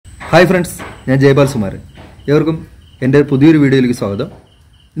Hi friends, ഞാൻ ജയപാൽ സുമാരൻ. ഏവർക്കും എൻ്റെ പുതിയൊരു വീഡിയോയിലേക്ക് സ്വാഗതം.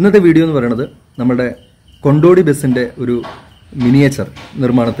 ഇന്നത്തെ വീഡിയോ എന്ന് പറയുന്നത് നമ്മുടെ കൊണ്ടോടി ബസ്സിൻ്റെ ഒരു മിനിയേച്ചർ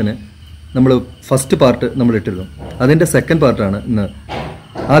നിർമ്മാണത്തിന് നമ്മൾ ഫസ്റ്റ് പാർട്ട് നമ്മൾ ഇട്ടിരുന്നു. അതിൻ്റെ സെക്കൻഡ് പാർട്ടാണ് ഇന്ന്.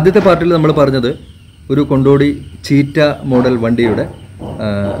 ആദ്യത്തെ പാർട്ടിൽ നമ്മൾ പറഞ്ഞത് ഒരു കൊണ്ടോടി ചീറ്റ മോഡൽ വണ്ടിയുടെ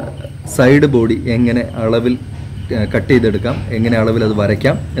സൈഡ് ബോഡി എങ്ങനെ അളവിൽ കട്ട് ചെയ്തെടുക്കാം, എങ്ങനെ അളവിൽ അത്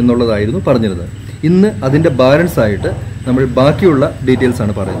വരയ്ക്കാം എന്നുള്ളതായിരുന്നു പറഞ്ഞിരുന്നത്. ഇന്ന് അതിൻ്റെ ബാലൻസ് ആയിട്ട് നമ്മൾ ബാക്കിയുള്ള ഡീറ്റെയിൽസ്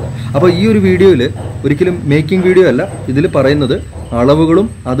ആണ് പറയുന്നത്. അപ്പോൾ ഈ ഒരു വീഡിയോയിൽ ഒരിക്കലും മേക്കിംഗ് വീഡിയോ അല്ല, ഇതിൽ പറയുന്നത് അളവുകളും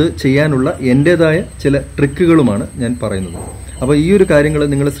അത് ചെയ്യാനുള്ള എൻ്റേതായ ചില ട്രിക്കുകളുമാണ് ഞാൻ പറയുന്നത്. അപ്പോൾ ഈ ഒരു കാര്യങ്ങൾ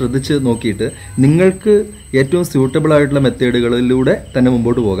നിങ്ങൾ ശ്രദ്ധിച്ച് നോക്കിയിട്ട് നിങ്ങൾക്ക് ഏറ്റവും സ്യൂട്ടബിൾ ആയിട്ടുള്ള മെത്തേഡുകളിലൂടെ തന്നെ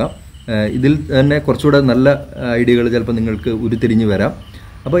മുമ്പോട്ട് പോകാം. ഇതിൽ തന്നെ കുറച്ചുകൂടെ നല്ല ഐഡിയകൾ ചിലപ്പോൾ നിങ്ങൾക്ക് ഉരുത്തിരിഞ്ഞ് വരാം.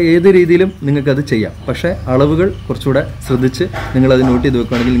 അപ്പോൾ ഏത് രീതിയിലും നിങ്ങൾക്കത് ചെയ്യാം. പക്ഷേ അളവുകൾ കുറച്ചുകൂടെ ശ്രദ്ധിച്ച് നിങ്ങളത് നോട്ട് ചെയ്ത്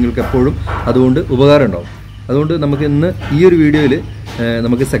വെക്കുകയാണെങ്കിൽ നിങ്ങൾക്ക് എപ്പോഴും അതുകൊണ്ട് ഉപകാരം ഉണ്ടാവും. അതുകൊണ്ട് നമുക്ക് ഇന്ന് ഈ ഒരു വീഡിയോയിൽ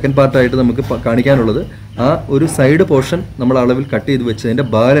നമുക്ക് സെക്കൻഡ് പാർട്ടായിട്ട് നമുക്ക് കാണിക്കാനുള്ളത് ആ ഒരു സൈഡ് പോർഷൻ നമ്മൾ അളവിൽ കട്ട് ചെയ്ത് വെച്ചതിൻ്റെ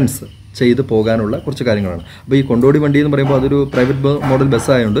ബാലൻസ് ചെയ്ത് പോകാനുള്ള കുറച്ച് കാര്യങ്ങളാണ്. അപ്പോൾ ഈ കൊണ്ടോടി വണ്ടി എന്ന് പറയുമ്പോൾ അതൊരു പ്രൈവറ്റ് മോഡൽ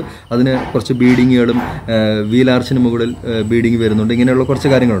ബസ്സായതുകൊണ്ട് അതിന് കുറച്ച് ബീഡിങ്ങുകളും വീൽ ആർച്ചിന് മുകളിൽ ബീഡിങ് വരുന്നുണ്ട്. ഇങ്ങനെയുള്ള കുറച്ച്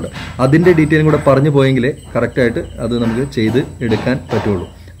കാര്യങ്ങളുണ്ട്. അതിൻ്റെ ഡീറ്റെയിലും കൂടെ പറഞ്ഞു പോയെങ്കിലേ കറക്റ്റായിട്ട് അത് നമുക്ക് ചെയ്ത് എടുക്കാൻ പറ്റുള്ളൂ.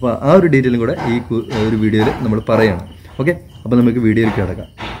 അപ്പോൾ ആ ഒരു ഡീറ്റെയിലും കൂടെ ഈ ഒരു വീഡിയോയിൽ നമ്മൾ പറയണം. ഓക്കെ, അപ്പോൾ നമുക്ക് വീഡിയോയിലേക്ക് കിടക്കാം.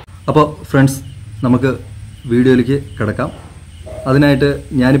 അപ്പോൾ ഫ്രണ്ട്സ്, നമുക്ക് വീഡിയോയിലേക്ക് കിടക്കാം. അതിനായിട്ട്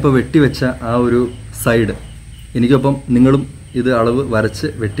ഞാനിപ്പോൾ വെട്ടിവെച്ച ആ ഒരു സൈഡ്, എനിക്കൊപ്പം നിങ്ങളും ഇത് അളവ് വരച്ച്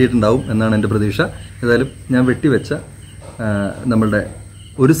വെട്ടിയിട്ടുണ്ടാവും എന്നാണ് എൻ്റെ പ്രതീക്ഷ. ഏതായാലും ഞാൻ വെട്ടിവെച്ച നമ്മളുടെ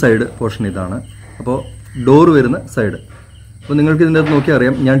ഒരു സൈഡ് പോർഷൻ ഇതാണ്. അപ്പോൾ ഡോറ് വരുന്ന സൈഡ്. അപ്പോൾ നിങ്ങൾക്ക് ഇതിൻ്റെ അകത്ത് നോക്കിയാൽ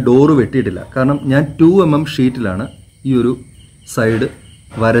അറിയാം, ഞാൻ ഡോറ് വെട്ടിയിട്ടില്ല. കാരണം ഞാൻ 2 mm ഷീറ്റിലാണ് ഈ ഒരു സൈഡ്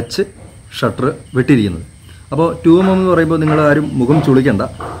വരച്ച് ഷട്ടർ വെട്ടിയിരിക്കുന്നത്. അപ്പോൾ 2 mm എന്ന് പറയുമ്പോൾ നിങ്ങൾ ആരും മുഖം ചുളിക്കണ്ട.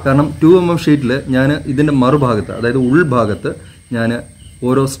 കാരണം 2 mm ഷീറ്റിൽ ഞാൻ ഇതിൻ്റെ മറുഭാഗത്ത്, അതായത് ഉൾഭാഗത്ത് ഞാൻ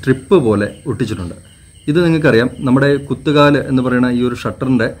ഓരോ സ്ട്രിപ്പ് പോലെ ഒട്ടിച്ചിട്ടുണ്ട്. ഇത് നിങ്ങൾക്കറിയാം, നമ്മുടെ കുത്തുകാല് എന്ന് പറയുന്ന ഈ ഒരു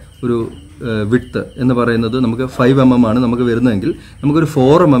ഷട്ടറിൻ്റെ ഒരു വിഡ്ത്ത് എന്ന് പറയുന്നത് നമുക്ക് 5 mm ആണ് നമുക്ക് വരുന്നതെങ്കിൽ നമുക്കൊരു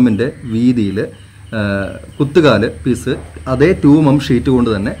 4 mm വീതിയിൽ കുത്തുകാല് പീസ് അതേ 2 mm ഷീറ്റ് കൊണ്ട്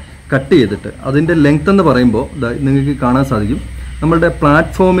തന്നെ കട്ട് ചെയ്തിട്ട് അതിൻ്റെ ലെങ്ത് എന്ന് പറയുമ്പോൾ നിങ്ങൾക്ക് കാണാൻ സാധിക്കും, നമ്മളുടെ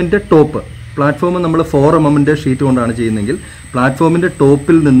പ്ലാറ്റ്ഫോമിൻ്റെ ടോപ്പ്, പ്ലാറ്റ്ഫോം നമ്മൾ 4 mm ഷീറ്റ് കൊണ്ടാണ് ചെയ്യുന്നതെങ്കിൽ പ്ലാറ്റ്ഫോമിൻ്റെ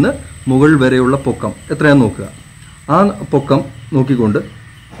ടോപ്പിൽ നിന്ന് മുകൾ വരെയുള്ള പൊക്കം എത്രയാണെന്ന് നോക്കുക. ആ പൊക്കം നോക്കിക്കൊണ്ട്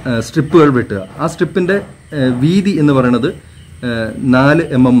സ്ട്രിപ്പുകൾ വെട്ടുക. ആ സ്ട്രിപ്പിൻ്റെ വീതി എന്ന് പറയുന്നത് 4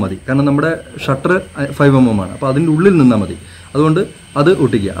 mm മതി. കാരണം നമ്മുടെ ഷട്ടർ 5 mm ആണ്. അപ്പോൾ അതിൻ്റെ ഉള്ളിൽ നിന്നാൽ മതി. അതുകൊണ്ട് അത്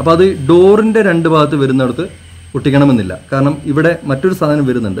ഒട്ടിക്കുക. അപ്പോൾ അത് ഡോറിൻ്റെ 2 ഭാഗത്ത് വരുന്നിടത്ത് ഒട്ടിക്കണമെന്നില്ല. കാരണം ഇവിടെ മറ്റൊരു സാധനം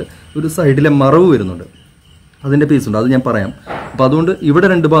വരുന്നുണ്ട്, ഒരു സൈഡിലെ മറവ് വരുന്നുണ്ട്, അതിൻ്റെ പീസുണ്ട്, അത് ഞാൻ പറയാം. അപ്പോൾ അതുകൊണ്ട് ഇവിടെ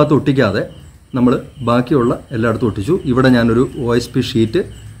 2 ഭാഗത്ത് ഒട്ടിക്കാതെ നമ്മൾ ബാക്കിയുള്ള എല്ലായിടത്തും ഒട്ടിച്ചു. ഇവിടെ ഞാനൊരു OSP ഷീറ്റ്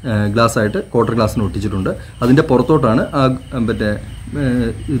ഗ്ലാസ് ആയിട്ട് ക്വാർട്ടർ ഗ്ലാസ്സിന് ഒട്ടിച്ചിട്ടുണ്ട്. അതിൻ്റെ പുറത്തോട്ടാണ് ആ മറ്റേ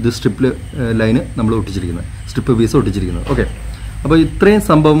ഇത് സ്ട്രിപ്പ് ലൈന് നമ്മൾ ഒട്ടിച്ചിരിക്കുന്നത്, സ്ട്രിപ്പ് പീസ് ഒട്ടിച്ചിരിക്കുന്നത്. ഓക്കെ, അപ്പോൾ ഇത്രയും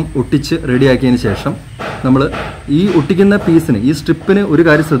സംഭവം ഒട്ടിച്ച് റെഡിയാക്കിയതിന് ശേഷം നമ്മൾ ഈ ഒട്ടിക്കുന്ന പീസിന്, ഈ സ്ട്രിപ്പിന് ഒരു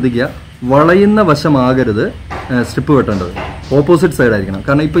കാര്യം ശ്രദ്ധിക്കുക, വളയുന്ന വശമാകരുത് സ്ട്രിപ്പ് വെട്ടേണ്ടത്, ഓപ്പോസിറ്റ് സൈഡ് ആയിരിക്കണം.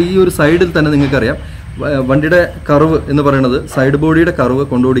 കാരണം ഇപ്പോൾ ഈ ഒരു സൈഡിൽ തന്നെ നിങ്ങൾക്കറിയാം, വണ്ടിയുടെ കർവ് എന്ന് പറയുന്നത്, സൈഡ് ബോഡിയുടെ കർവ്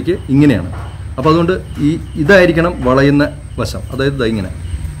കൊണ്ടോടിക്ക് ഇങ്ങനെയാണ്. അപ്പോൾ അതുകൊണ്ട് ഇതായിരിക്കണം വളയുന്ന വശം. അതായത്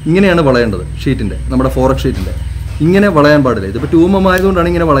ഇങ്ങനെയാണ് വളയേണ്ടത് ഷീറ്റിൻ്റെ, നമ്മുടെ 4x ഷീറ്റിൻ്റെ. ഇങ്ങനെ വളയാൻ പാടില്ല. ഇതിപ്പോൾ 2 mm ആയതുകൊണ്ടാണ്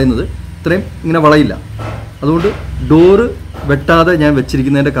ഇങ്ങനെ വളയുന്നത്. ഇത്രയും ഇങ്ങനെ വളയില്ല. അതുകൊണ്ട് ഡോറ് വെട്ടാതെ ഞാൻ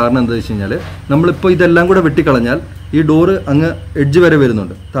വെച്ചിരിക്കുന്നതിൻ്റെ കാരണം എന്താണെന്ന് വെച്ച് കഴിഞ്ഞാൽ, നമ്മളിപ്പോൾ ഇതെല്ലാം കൂടെ വെട്ടിക്കളഞ്ഞാൽ ഈ ഡോറ് അങ്ങ് എഡ്ജ് വരെ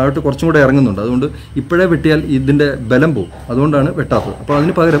വരുന്നുണ്ട്, താഴോട്ട് കുറച്ചും കൂടെ ഇറങ്ങുന്നുണ്ട്. അതുകൊണ്ട് ഇപ്പോഴേ വെട്ടിയാൽ ഇതിൻ്റെ ബലം പോകും. അതുകൊണ്ടാണ് വെട്ടാത്തത്. അപ്പോൾ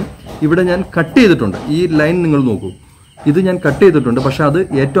അതിന് പകരം ഇവിടെ ഞാൻ കട്ട് ചെയ്തിട്ടുണ്ട്. ഈ ലൈൻ നിങ്ങൾ നോക്കൂ, ഇത് ഞാൻ കട്ട് ചെയ്തിട്ടുണ്ട്. പക്ഷേ അത്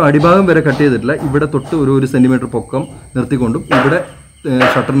ഏറ്റവും അടിഭാഗം വരെ കട്ട് ചെയ്തിട്ടില്ല. ഇവിടെ തൊട്ട് ഒരു സെൻറ്റിമീറ്റർ പൊക്കം നിർത്തിക്കൊണ്ടും ഇവിടെ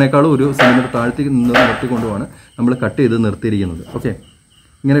ഷട്ടറിനേക്കാളും 1 സെൻറ്റിമീറ്റർ താഴ്ത്തി നിന്ന് നിർത്തിക്കൊണ്ടുമാണ് നമ്മൾ കട്ട് ചെയ്ത് നിർത്തിയിരിക്കുന്നത്. ഓക്കെ,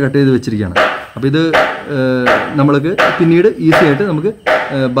 ഇങ്ങനെ കട്ട് ചെയ്ത് വെച്ചിരിക്കുകയാണ്. അപ്പോൾ ഇത് നമ്മൾക്ക് പിന്നീട് ഈസി ആയിട്ട് നമുക്ക്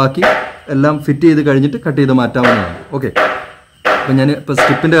ബാക്കി എല്ലാം ഫിറ്റ് ചെയ്ത് കഴിഞ്ഞിട്ട് കട്ട് ചെയ്ത് മാറ്റാവുന്നതാണ്. ഓക്കെ, അപ്പോൾ ഞാൻ ഇപ്പോൾ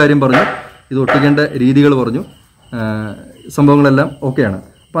സ്ട്രിപ്പിൻ്റെ കാര്യം പറഞ്ഞു, ഇത് ഒട്ടിക്കേണ്ട രീതികൾ പറഞ്ഞു, സംഭവങ്ങളെല്ലാം ഓക്കെയാണ്.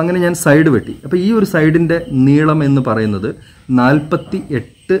 അപ്പോൾ അങ്ങനെ ഞാൻ സൈഡ് വെട്ടി. അപ്പോൾ ഈ ഒരു സൈഡിൻ്റെ നീളം എന്ന് പറയുന്നത്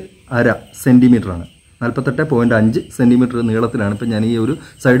 48.5 സെൻറ്റിമീറ്ററാണ്. 48.5 സെൻറ്റിമീറ്റർ നീളത്തിലാണ് ഇപ്പോൾ ഞാൻ ഈ ഒരു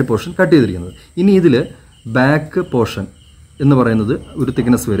സൈഡ് പോർഷൻ കട്ട് ചെയ്തിരിക്കുന്നത്. ഇനി ഇതിൽ ബാക്ക് പോർഷൻ എന്ന് പറയുന്നത് ഒരു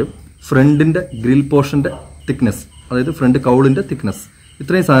തിക്നെസ് വരും, ഫ്രണ്ടിൻ്റെ ഗ്രിൽ പോർഷൻ്റെ തിക്നെസ്, അതായത് ഫ്രണ്ട് കൗളിൻ്റെ തിക്നെസ്,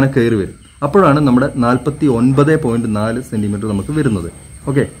 ഇത്രയും സാധനം കയറി വരും. അപ്പോഴാണ് നമ്മുടെ 49.4 സെൻറ്റിമീറ്റർ നമുക്ക് വരുന്നത്.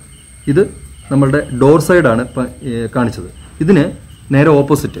 ഓക്കെ, ഇത് നമ്മളുടെ ഡോർ സൈഡാണ് ഇപ്പം കാണിച്ചത്. ഇതിന് നേരെ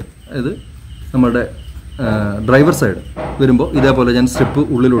ഓപ്പോസിറ്റ്, അതായത് നമ്മളുടെ ഡ്രൈവർ സൈഡ് വരുമ്പോൾ ഇതേപോലെ ഞാൻ സ്ട്രിപ്പ്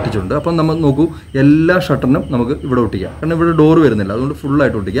ഉള്ളിൽ ഒട്ടിച്ചിട്ടുണ്ട്. അപ്പം നമ്മൾ നോക്കൂ, എല്ലാ ഷട്ടറിനും നമുക്ക് ഇവിടെ ഒട്ടിക്കാം. കാരണം ഇവിടെ ഡോർ വരുന്നില്ല, അതുകൊണ്ട്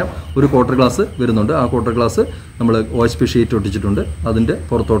ഫുള്ളായിട്ട് ഒട്ടിക്കാം. ഒരു ക്വാർട്ടർ ഗ്ലാസ് വരുന്നുണ്ട്, ആ ക്വാർട്ടർ ഗ്ലാസ് നമ്മൾ OSP ഷീറ്റ് ഒട്ടിച്ചിട്ടുണ്ട്, അതിൻ്റെ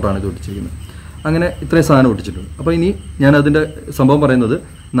പുറത്തോട്ടാണ് ഇത് ഒട്ടിച്ചിരിക്കുന്നത്. അങ്ങനെ ഇത്രയും സാധനം ഒട്ടിച്ചിട്ടുണ്ട്. അപ്പോൾ ഇനി ഞാൻ അതിൻ്റെ സംഭവം പറയുന്നത്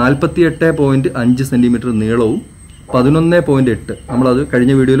 48.5 സെൻറ്റിമീറ്റർ നീളവും 11.8, നമ്മളത്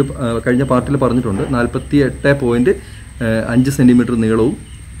കഴിഞ്ഞ വീഡിയോയിൽ കഴിഞ്ഞ പാർട്ടിൽ പറഞ്ഞിട്ടുണ്ട്. 48.5 സെൻറ്റിമീറ്റർ നീളവും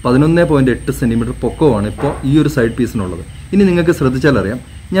 11.8 സെൻറ്റിമീറ്റർ പൊക്കവുമാണ് ഇപ്പോൾ ഈ ഒരു സൈഡ് പീസിനുള്ളത്. ഇനി നിങ്ങൾക്ക് ശ്രദ്ധിച്ചാൽ അറിയാം,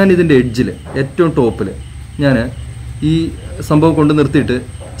 ഞാൻ ഇതിൻ്റെ എഡ്ജിൽ ഏറ്റവും ടോപ്പിൽ ഞാൻ ഈ സംഭവം കൊണ്ട് നിർത്തിയിട്ട്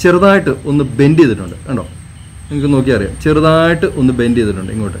ചെറുതായിട്ട് ഒന്ന് ബെൻഡ് ചെയ്തിട്ടുണ്ട്. കണ്ടോ, നിങ്ങൾക്ക് നോക്കിയാൽ അറിയാം, ചെറുതായിട്ട് ഒന്ന് ബെൻഡ്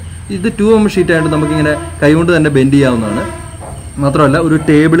ചെയ്തിട്ടുണ്ട് ഇങ്ങോട്ട്. ഇത് 2mm ഷീറ്റായിട്ട് നമുക്കിങ്ങനെ കൈകൊണ്ട് തന്നെ ബെൻഡ് ചെയ്യാവുന്നതാണ്. മാത്രമല്ല ഒരു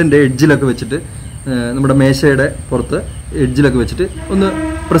ടേബിളിൻ്റെ എഡ്ജിലൊക്കെ വെച്ചിട്ട്, നമ്മുടെ മേശയുടെ പുറത്ത് എഡ്ജിലൊക്കെ വെച്ചിട്ട് ഒന്ന്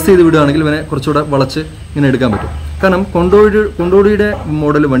പ്രസ് ചെയ്ത് വിടുകയാണെങ്കിൽ ഇവനെ കുറച്ചുകൂടെ വളച്ച് ഇങ്ങനെ എടുക്കാൻ പറ്റും. കാരണം കൊണ്ടോടിയുടെ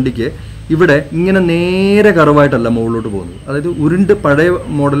മോഡൽ വണ്ടിക്ക് ഇവിടെ ഇങ്ങനെ നേരെ കർവായിട്ടല്ല മുകളിലോട്ട് പോകുന്നത്. അതായത് ഉരുണ്ട് പഴയ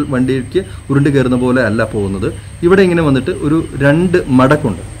മോഡൽ വണ്ടിക്ക് ഉരുണ്ട് കയറുന്ന പോലെ അല്ല പോകുന്നത്. ഇവിടെ ഇങ്ങനെ വന്നിട്ട് ഒരു 2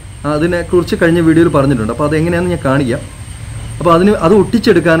 മടക്കുണ്ട്. അതിനെക്കുറിച്ച് കഴിഞ്ഞ വീഡിയോയിൽ പറഞ്ഞിട്ടുണ്ട്. അപ്പോൾ അതെങ്ങനെയാണെന്ന് ഞാൻ കാണിക്കാം. അപ്പോൾ അത്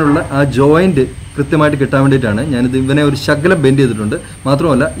ഒട്ടിച്ചെടുക്കാനുള്ള ആ ജോയിൻറ്റ് കൃത്യമായിട്ട് കിട്ടാൻ വേണ്ടിയിട്ടാണ് ഞാനിത് ഇവനെ ഒരു ശകലം ബെൻഡ് ചെയ്തിട്ടുണ്ട്.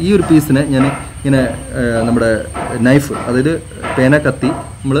 മാത്രമല്ല ഈ ഒരു പീസിനെ ഞാൻ ഇങ്ങനെ നമ്മുടെ നൈഫ്, അതായത് പേന കത്തി,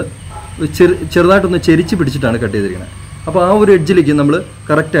 നമ്മൾ ചെറുതായിട്ടൊന്ന് ചെരിച്ച് പിടിച്ചിട്ടാണ് കട്ട് ചെയ്തിരിക്കുന്നത്. അപ്പോൾ ആ ഒരു എഡ്ജിലേക്ക് നമ്മൾ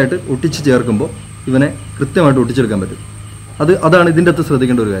കറക്റ്റായിട്ട് ഒട്ടിച്ച് ചേർക്കുമ്പോൾ ഇവനെ കൃത്യമായിട്ട് ഒട്ടിച്ചെടുക്കാൻ പറ്റും. അതാണ് ഇതിൻ്റെ അകത്ത്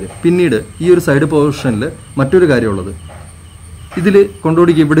ശ്രദ്ധിക്കേണ്ട ഒരു കാര്യം. പിന്നീട് ഈ ഒരു സൈഡ് പോർഷനിൽ മറ്റൊരു കാര്യമുള്ളത്, ഇതിൽ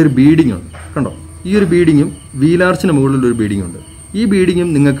കൊണ്ടോടിക്ക് ഇവിടെ ഒരു ബീഡിംഗ് ഉണ്ട്. കണ്ടോ, ഈ ഒരു ബീഡിങ്ങും വീലാർച്ചിന് മുകളിലൊരു ബീഡിംഗ് ഉണ്ട്. ഈ ബീഡിങ്ങും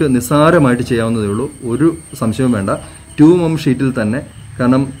നിങ്ങൾക്ക് നിസ്സാരമായിട്ട് ചെയ്യാവുന്നതേ ഉള്ളൂ, ഒരു സംശയവും വേണ്ട. 2mm ഷീറ്റിൽ തന്നെ,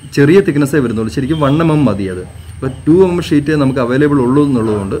 കാരണം ചെറിയ തിക്നെസ്സേ വരുന്നുള്ളൂ, ശരിക്കും 1mm മതി അത്. അപ്പോൾ 2mm ഷീറ്റ് നമുക്ക് അവൈലബിൾ ഉള്ളൂ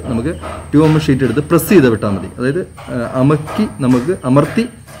എന്നുള്ളതുകൊണ്ട് നമുക്ക് 2mm ഷീറ്റ് എടുത്ത് പ്രസ് ചെയ്ത് വിട്ടാൽ മതി. അതായത് നമുക്ക് അമർത്തി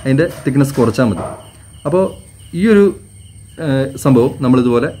അതിൻ്റെ തിക്നെസ് കുറച്ചാൽ മതി. അപ്പോൾ ഈ ഒരു സംഭവം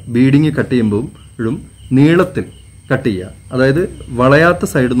നമ്മളിതുപോലെ ബീഡിങ് കട്ട് ചെയ്യുമ്പോഴും നീളത്തിൽ കട്ട് ചെയ്യുക, അതായത് വളയാത്ത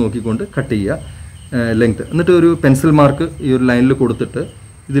സൈഡ് നോക്കിക്കൊണ്ട് കട്ട് ചെയ്യുക ലെങ്ത്. എന്നിട്ട് ഒരു പെൻസിൽ മാർക്ക് ഈ ഒരു ലൈനിൽ കൊടുത്തിട്ട്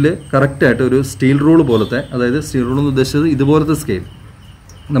ഇതിൽ കറക്റ്റായിട്ട് ഒരു സ്റ്റീൽ റൂൾ പോലത്തെ, അതായത് സ്റ്റീൽ റൂൾ എന്ന് ഉദ്ദേശിച്ചത് ഇതുപോലത്തെ സ്കെയിൽ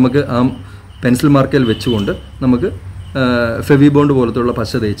നമുക്ക് ആ പെൻസിൽ മാർക്കിൽ വെച്ചുകൊണ്ട് നമുക്ക് ഫെവി ബോണ്ട് പോലത്തുള്ള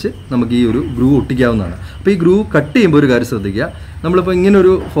പശ തേച്ച് നമുക്ക് ഈ ഒരു ഗ്രൂ ഒട്ടിക്കാവുന്നതാണ്. അപ്പോൾ ഈ ഗ്രൂ കട്ട് ചെയ്യുമ്പോൾ ഒരു കാര്യം ശ്രദ്ധിക്കുക, നമ്മളിപ്പോൾ ഇങ്ങനെ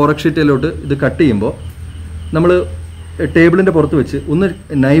ഒരു ഫോറക് ഷീറ്റിലോട്ട് ഇത് കട്ട് ചെയ്യുമ്പോൾ നമ്മൾ ടേബിളിൻ്റെ പുറത്ത് വെച്ച് ഒന്ന്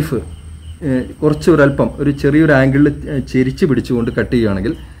നൈഫ് കുറച്ച് ഒരല്പം ഒരു ചെറിയൊരു ആംഗിളിൽ ചെരിച്ച് പിടിച്ചുകൊണ്ട് കട്ട്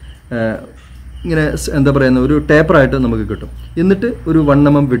ചെയ്യുകയാണെങ്കിൽ ഇങ്ങനെ എന്താ പറയുന്ന ഒരു ടേപ്പറായിട്ട് നമുക്ക് കിട്ടും. എന്നിട്ട് ഒരു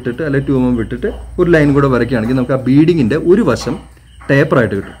 1mm വിട്ടിട്ട് അല്ലെങ്കിൽ 2mm വിട്ടിട്ട് ഒരു ലൈൻ കൂടെ വരയ്ക്കുകയാണെങ്കിൽ നമുക്ക് ആ ബീഡിങ്ങിൻ്റെ ഒരു വശം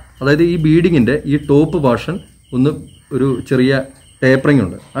ടേപ്പറായിട്ട് കിട്ടും. അതായത് ഈ ബീഡിങ്ങിൻ്റെ ഈ ടോപ്പ് പോർഷൻ ഒന്ന് ഒരു ചെറിയ ടേപ്പറിംഗ്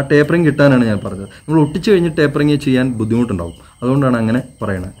ഉണ്ട്. ആ ടേപ്പറിംഗ് കിട്ടാനാണ് ഞാൻ പറഞ്ഞത്. നമ്മൾ ഒട്ടിച്ച് കഴിഞ്ഞ് ടേപ്പറിംഗ് ചെയ്യാൻ ബുദ്ധിമുട്ടുണ്ടാവും, അതുകൊണ്ടാണ് അങ്ങനെ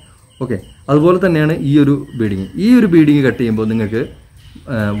പറയുന്നത്. ഓക്കെ, അതുപോലെ തന്നെയാണ് ഈ ഒരു ബീഡിങ് കട്ട് ചെയ്യുമ്പോൾ നിങ്ങൾക്ക്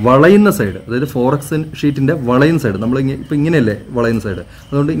വളയുന്ന സൈഡ്, അതായത് ഫോറക്സ് ഷീറ്റിൻ്റെ വളയുന്ന സൈഡ്, നമ്മൾ ഇപ്പോൾ ഇങ്ങനെയല്ലേ വളയുന്ന സൈഡ്,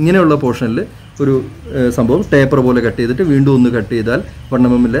 അതുകൊണ്ട് ഇങ്ങനെയുള്ള പോർഷനിൽ ഒരു സംഭവം ടേപ്പർ പോലെ കട്ട് ചെയ്തിട്ട് വീണ്ടും ഒന്ന് കട്ട് ചെയ്താൽ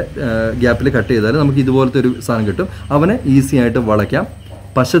 1mmൻ്റെ ഗ്യാപ്പിൽ കട്ട് ചെയ്താൽ നമുക്ക് ഇതുപോലത്തെ ഒരു സാധനം കിട്ടും. അവനെ ഈസി ആയിട്ട് വളയ്ക്കാം.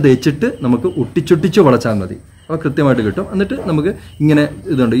 പശ തേച്ചിട്ട് നമുക്ക് ഒട്ടിച്ചൊട്ടിച്ച് വളച്ചാൽ മതി, അപ്പോൾ കൃത്യമായിട്ട് കിട്ടും. എന്നിട്ട് നമുക്ക് ഇങ്ങനെ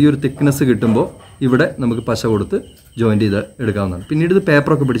ഇതുണ്ട്, ഈ ഒരു തിക്നെസ് കിട്ടുമ്പോൾ ഇവിടെ നമുക്ക് പശ കൊടുത്ത് ജോയിൻറ്റ് ചെയ്ത് എടുക്കാവുന്നതാണ്. പിന്നീട് ഇത്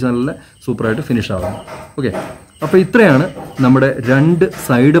പേപ്പറൊക്കെ പിടിച്ച് നല്ല സൂപ്പറായിട്ട് ഫിനിഷ് ആവുന്നു. ഓക്കെ, അപ്പോൾ ഇത്രയാണ് നമ്മുടെ 2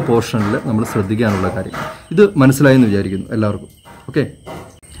 സൈഡ് പോർഷനിൽ നമ്മൾ ശ്രദ്ധിക്കാനുള്ള കാര്യം. ഇത് മനസ്സിലായെന്ന് വിചാരിക്കുന്നു എല്ലാവർക്കും. ഓക്കെ,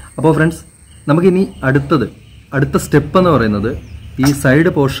 അപ്പോൾ ഫ്രണ്ട്സ്, നമുക്കിനി അടുത്ത സ്റ്റെപ്പ് എന്ന് പറയുന്നത് ഈ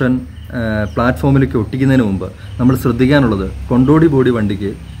സൈഡ് പോർഷൻ പ്ലാറ്റ്ഫോമിലേക്ക് ഒട്ടിക്കുന്നതിന് മുമ്പ് നമ്മൾ ശ്രദ്ധിക്കാനുള്ളത്, കൊണ്ടോടി ബോഡി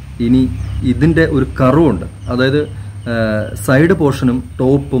വണ്ടിക്ക് ഇനി ഇതിൻ്റെ ഒരു കർവുണ്ട്. അതായത് സൈഡ് പോർഷനും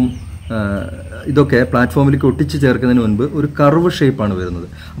ടോപ്പും ഇതൊക്കെ പ്ലാറ്റ്ഫോമിലേക്ക് ഒട്ടിച്ച് ചേർക്കുന്നതിന് മുൻപ് ഒരു കർവ് ഷേപ്പാണ് വരുന്നത്.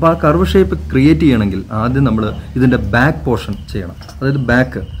 അപ്പോൾ ആ കർവ് ഷേപ്പ് ക്രിയേറ്റ് ചെയ്യണമെങ്കിൽ ആദ്യം നമ്മൾ ഇതിൻ്റെ ബാക്ക് പോർഷൻ ചെയ്യണം, അതായത്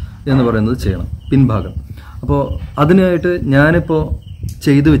ബാക്ക് എന്ന് പറയുന്നത് ചെയ്യണം, പിൻഭാഗം. അപ്പോൾ അതിനായിട്ട് ഞാനിപ്പോൾ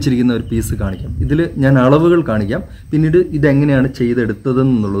ചെയ്തു വെച്ചിരിക്കുന്ന ഒരു പീസ് കാണിക്കാം. ഇതിൽ ഞാൻ അളവുകൾ കാണിക്കാം, പിന്നീട് ഇതെങ്ങനെയാണ്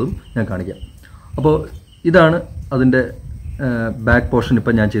ചെയ്തെടുത്തതെന്നുള്ളതും ഞാൻ കാണിക്കാം. അപ്പോൾ ഇതാണ് അതിൻ്റെ ബാക്ക് പോർഷൻ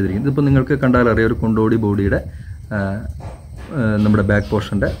ഇപ്പം ഞാൻ ചെയ്തിരിക്കുന്നത്. ഇതിപ്പോൾ നിങ്ങൾക്ക് കണ്ടാൽ അറിയാം, ഒരു കൊണ്ടോടി ബോഡിയുടെ നമ്മുടെ ബാക്ക്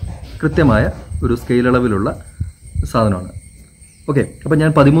പോർഷൻ്റെ കൃത്യമായ ഒരു സ്കെയിൽ അളവിലുള്ള സാധനമാണ്. ഓക്കെ, അപ്പോൾ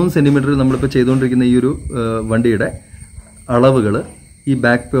ഞാൻ 13 സെൻറ്റിമീറ്റർ നമ്മളിപ്പോൾ ചെയ്തുകൊണ്ടിരിക്കുന്ന ഈ ഒരു വണ്ടിയുടെ അളവുകൾ, ഈ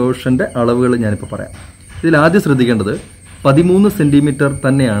ബാക്ക് പോർഷൻ്റെ അളവുകൾ ഞാനിപ്പോൾ പറയാം. ഇതിൽ ആദ്യം ശ്രദ്ധിക്കേണ്ടത് 13 സെൻറ്റിമീറ്റർ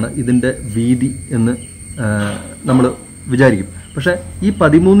തന്നെയാണ് ഇതിൻ്റെ വീതി എന്ന് നമ്മൾ വിചാരിക്കും. പക്ഷേ ഈ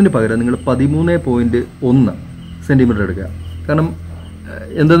 13-ന് പകരം നിങ്ങൾ 13.1 സെൻറ്റിമീറ്റർ എടുക്കുക. കാരണം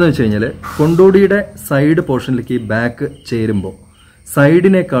എന്താണെന്ന് വെച്ച് കഴിഞ്ഞാൽ കൊണ്ടോടിയുടെ സൈഡ് പോർഷനിലേക്ക് ഈ ബാക്ക് ചേരുമ്പോൾ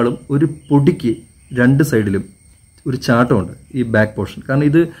സൈഡിനേക്കാളും ഒരു പൊടിക്ക് 2 സൈഡിലും ഒരു ചാട്ടമുണ്ട് ഈ ബാക്ക് പോർഷൻ. കാരണം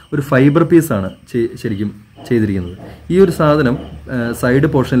ഇത് ഒരു ഫൈബർ പീസാണ് ശരിക്കും ചെയ്തിരിക്കുന്നത്. ഈ ഒരു സാധനം സൈഡ്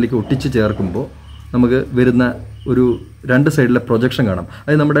പോർഷനിലേക്ക് ഒട്ടിച്ച് ചേർക്കുമ്പോൾ നമുക്ക് വരുന്ന ഒരു 2 സൈഡിലെ പ്രൊജക്ഷൻ കാണാം.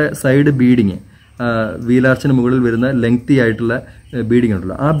 അത് നമ്മുടെ സൈഡ് ബീഡിങ്, വീലാർച്ചിന് മുകളിൽ വരുന്ന ലെങ്തി ആയിട്ടുള്ള ബീഡിങ്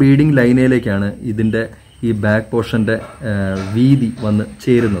ഉണ്ടല്ലോ, ആ ബീഡിങ് ലൈനയിലേക്കാണ് ഇതിൻ്റെ ഈ ബാക്ക് പോർഷൻ്റെ വീതി വന്ന്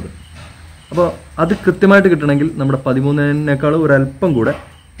ചേരുന്നത്. അപ്പോൾ അത് കൃത്യമായിട്ട് കിട്ടണമെങ്കിൽ നമ്മുടെ 13-നേക്കാൾ ഒരല്പം കൂടെ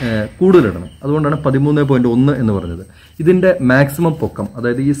കൂടുതലിടണം. അതുകൊണ്ടാണ് 13.1 എന്ന് പറഞ്ഞത്. ഇതിൻ്റെ മാക്സിമം പൊക്കം,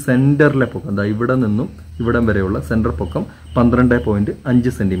 അതായത് ഈ സെൻറ്ററിലെ പൊക്കം, എന്താ ഇവിടെ നിന്നും ഇവിടം വരെയുള്ള സെൻറ്റർ പൊക്കം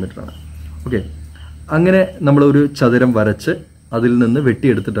 12.5 സെൻറ്റിമീറ്ററാണ്. ഓക്കെ, അങ്ങനെ നമ്മളൊരു ചതുരം വരച്ച് അതിൽ നിന്ന്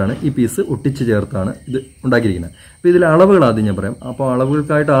വെട്ടിയെടുത്തിട്ടാണ് ഈ പീസ് ഒട്ടിച്ച് ചേർത്താണ് ഇത് ഉണ്ടാക്കിയിരിക്കുന്നത്. അപ്പോൾ ഇതിലെ അളവുകൾ ആദ്യം ഞാൻ പറയാം. അപ്പോൾ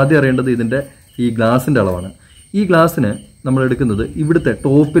അളവുകൾക്കായിട്ട് ആദ്യം അറിയേണ്ടത് ഇതിൻ്റെ ഈ ഗ്ലാസിൻ്റെ അളവാണ്. ഈ ഗ്ലാസ്സിന് നമ്മൾ എടുക്കുന്നത് ഇവിടുത്തെ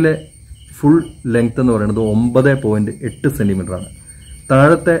ടോപ്പിലെ ഫുൾ ലെങ്ത് എന്ന് പറയുന്നത് 9.8 സെൻറ്റിമീറ്ററാണ്.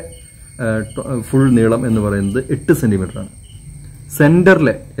 താഴത്തെ ഫുൾ നീളം എന്ന് പറയുന്നത് 8 സെൻറ്റിമീറ്ററാണ്.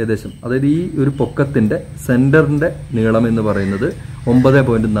 സെൻറ്ററിലെ ഏകദേശം, അതായത് ഈ ഒരു പൊക്കത്തിൻ്റെ സെൻറ്ററിൻ്റെ നീളം എന്ന് പറയുന്നത്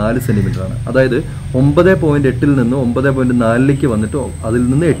 9.4 സെൻറ്റിമീറ്ററാണ്. അതായത് 9.8-ൽ നിന്ന് 9.4-ലേക്ക് വന്നിട്ട് അതിൽ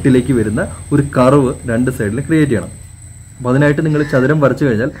നിന്ന് 8-ലേക്ക് വരുന്ന ഒരു കർവ് 2 സൈഡിൽ ക്രിയേറ്റ് ചെയ്യണം. അപ്പോൾ അതിനായിട്ട് നിങ്ങൾ ചതുരം വരച്ചു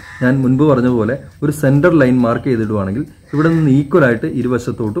കഴിഞ്ഞാൽ ഞാൻ മുൻപ് പറഞ്ഞതുപോലെ ഒരു സെൻറ്റർ ലൈൻ മാർക്ക് ചെയ്തിടുവാണെങ്കിൽ ഇവിടെ നിന്ന് ഈക്വലായിട്ട്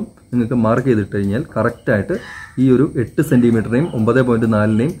ഇരുവശത്തോട്ടും നിങ്ങൾക്ക് മാർക്ക് ചെയ്തിട്ട് കഴിഞ്ഞാൽ കറക്റ്റായിട്ട് ഈ ഒരു 8 സെൻറ്റിമീറ്ററിനെയും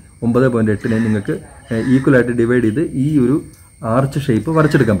 9.4-നെയും 9.8-നെയും നിങ്ങൾക്ക് ഈക്വലായിട്ട് ഡിവൈഡ് ചെയ്ത് ഈ ഒരു ആർച്ച് ഷേപ്പ്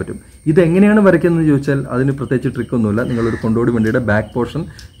വരച്ചെടുക്കാൻ പറ്റും. ഇതെങ്ങനെയാണ് വരയ്ക്കുന്നതെന്ന് ചോദിച്ചാൽ അതിന് പ്രത്യേകിച്ച് ട്രിക്കൊന്നുമില്ല. നിങ്ങളൊരു കൊണ്ടോടി വണ്ടിയുടെ ബാക്ക് പോർഷൻ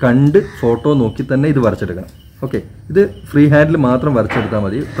കണ്ട് ഫോട്ടോ നോക്കി തന്നെ ഇത് വരച്ചെടുക്കണം. ഓക്കെ, ഇത് ഫ്രീ ഹാൻഡിൽ മാത്രം വരച്ചെടുത്താൽ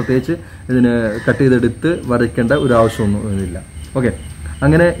മതി. പ്രത്യേകിച്ച് ഇതിന് കട്ട് ചെയ്തെടുത്ത് വരയ്ക്കേണ്ട ഒരു ആവശ്യമൊന്നുമില്ല. ഓക്കെ,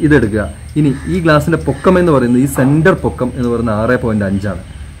 അങ്ങനെ ഇതെടുക്കുക. ഇനി ഈ ഗ്ലാസിൻ്റെ പൊക്കം എന്ന് പറയുന്നത്, ഈ സെൻറ്റർ പൊക്കം എന്ന് പറയുന്നത് 6.5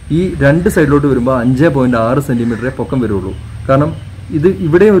 ഈ 2 സൈഡിലോട്ട് വരുമ്പോൾ 5.6 സെൻറ്റിമീറ്ററേ പൊക്കം വരുള്ളൂ. കാരണം ഇത്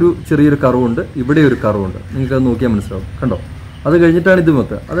ഇവിടെ ഒരു ചെറിയൊരു കർവുണ്ട്, ഇവിടെ ഒരു കർവുണ്ട്. നിങ്ങൾക്കത് നോക്കിയാൽ മനസ്സിലാവും. കണ്ടോ? അത് കഴിഞ്ഞിട്ടാണ് ഇത്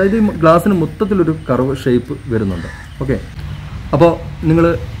മൊത്തം, അതായത് ഈ ഗ്ലാസ്സിന് മൊത്തത്തിലൊരു കർവ് ഷേപ്പ് വരുന്നുണ്ട്. ഓക്കെ, അപ്പോൾ നിങ്ങൾ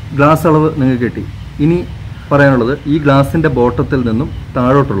ഗ്ലാസ് അളവ് നിങ്ങൾക്ക് കിട്ടി. ഇനി പറയാനുള്ളത് ഈ ഗ്ലാസിൻ്റെ ബോട്ടത്തിൽ നിന്നും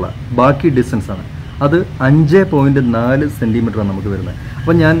താഴോട്ടുള്ള ബാക്കി ഡിസ്റ്റൻസ് ആണ്. അത് 5.4 സെൻറ്റിമീറ്ററാണ് നമുക്ക് വരുന്നത്.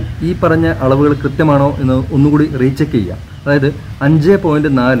 അപ്പോൾ ഞാൻ ഈ പറഞ്ഞ അളവുകൾ കൃത്യമാണോ എന്ന് ഒന്നുകൂടി റീചെക്ക് ചെയ്യാം. അതായത്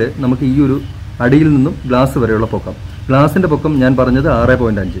 5.4 നമുക്ക് ഈ ഒരു അടിയിൽ നിന്നും ഗ്ലാസ് വരെയുള്ള പൊക്കം, ഗ്ലാസിൻ്റെ പൊക്കം ഞാൻ പറഞ്ഞത്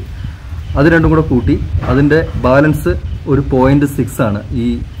 6.5, അത് രണ്ടും കൂടെ കൂട്ടി അതിൻ്റെ ബാലൻസ് ഒരു 0.6 ആണ് ഈ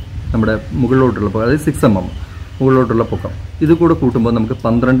നമ്മുടെ മുകളിലോട്ടുള്ള പൊക്കം, അതായത് 6 mm മുകളിലോട്ടുള്ള പൊക്കം. ഇത് കൂടെ കൂട്ടുമ്പോൾ നമുക്ക്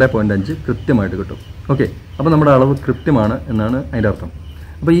 12.5 കൃത്യമായിട്ട് കിട്ടും. ഓക്കെ, അപ്പോൾ നമ്മുടെ അളവ് കൃത്യമാണ് എന്നാണ് അതിൻ്റെ അർത്ഥം.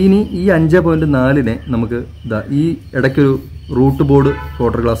 അപ്പോൾ ഇനി ഈ 5.4-നെ നമുക്ക് ഈ ഇടയ്ക്കൊരു റൂട്ട് ബോർഡ്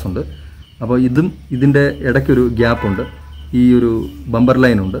ക്വാർട്ടർ ഗ്ലാസ് ഉണ്ട്. അപ്പോൾ ഇതിൻ്റെ ഇടയ്ക്കൊരു ഗ്യാപ്പുണ്ട്, ഈ ഒരു ബമ്പർ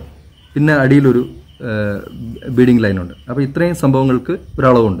ലൈനുണ്ട്, പിന്നെ അടിയിലൊരു ബീഡിങ് ലൈനുണ്ട്. അപ്പോൾ ഇത്രയും സംഭവങ്ങൾക്ക്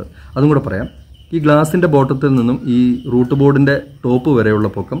ഒരളവുണ്ട്. അതും കൂടെ പറയാം. ഈ ഗ്ലാസിൻ്റെ ബോട്ടത്തിൽ നിന്നും ഈ റൂട്ട് ബോർഡിൻ്റെ ടോപ്പ് വരെയുള്ള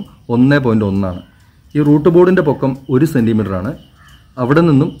പൊക്കം 1.1 ആണ്. ഈ റൂട്ട് ബോർഡിൻ്റെ പൊക്കം 1 സെൻറ്റിമീറ്ററാണ്. അവിടെ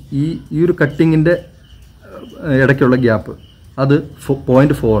നിന്നും ഈ ഒരു കട്ടിങ്ങിൻ്റെ ഇടയ്ക്കുള്ള ഗ്യാപ്പ് അത്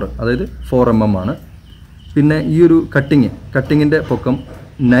 0.4, അതായത് 4 mm ആണ്. പിന്നെ ഈ ഒരു കട്ടിങ്ങിൻ്റെ പൊക്കം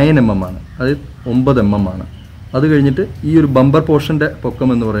 9 mm ആണ്, അതായത് 9 mm ആണ്. അത് കഴിഞ്ഞിട്ട് ഈ ഒരു ബമ്പർ പോർഷൻ്റെ പൊക്കം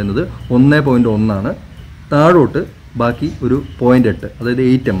എന്ന് പറയുന്നത് 1.1 ആണ്. താഴോട്ട് ബാക്കി ഒരു 0.8, അതായത്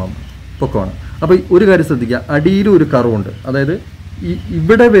 8 mm പൊക്കമാണ്. അപ്പോൾ ഒരു കാര്യം ശ്രദ്ധിക്കുക, അടിയിലും ഒരു കർവുണ്ട്. അതായത്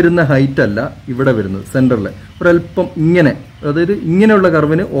ഇവിടെ വരുന്ന ഹൈറ്റ് അല്ല ഇവിടെ വരുന്നത്, സെൻറ്ററിൽ ഒരല്പം ഇങ്ങനെ, അതായത് ഇങ്ങനെയുള്ള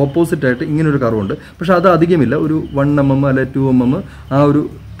കർവിന് ഓപ്പോസിറ്റായിട്ട് ഇങ്ങനെ ഒരു കർവുണ്ട്. പക്ഷെ അത് അധികമില്ല, ഒരു 1 mm അല്ലെ 2 mm ആ ഒരു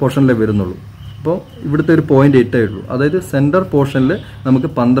പോർഷനിലേ വരുന്നുള്ളൂ. അപ്പോൾ ഇവിടുത്തെ ഒരു 0.8 ഉള്ളൂ. അതായത് സെൻറ്റർ പോർഷനിൽ നമുക്ക്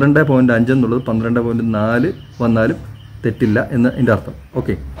 12.5 എന്നുള്ളത് 12.4 വന്നാലും തെറ്റില്ല എന്ന് എൻ്റെ അർത്ഥം.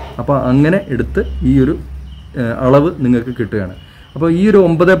 ഓക്കെ, അപ്പോൾ അങ്ങനെ എടുത്ത് ഈ ഒരു അളവ് നിങ്ങൾക്ക് കിട്ടുകയാണ്. അപ്പോൾ ഈ ഒരു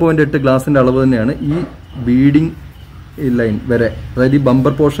 9.8 ഗ്ലാസിൻ്റെ അളവ് തന്നെയാണ് ഈ ബീഡിങ് ലൈൻ വരെ, അതായത് ഈ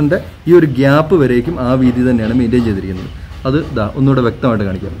ബമ്പർ പോർഷൻ്റെ ഈ ഒരു ഗ്യാപ്പ് വരേക്കും ആ വീതി തന്നെയാണ് മെയിൻറ്റെയിൻ ചെയ്തിരിക്കുന്നത്. അത് ഒന്നുകൂടെ വ്യക്തമായിട്ട്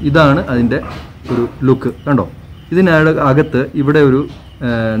കാണിക്കാം. ഇതാണ് അതിൻ്റെ ഒരു ലുക്ക്. കണ്ടോ? ഇതിനകത്ത് ഇവിടെ ഒരു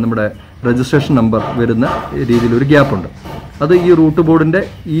നമ്മുടെ രജിസ്ട്രേഷൻ നമ്പർ വരുന്ന രീതിയിലൊരു ഗ്യാപ്പുണ്ട്. അത് ഈ റൂട്ട് ബോർഡിൻ്റെ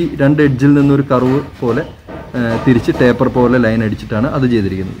ഈ 2 എഡ്ജിൽ നിന്നൊരു കർവ് പോലെ തിരിച്ച് ടേപ്പർ പോലെ ലൈൻ അടിച്ചിട്ടാണ് അത്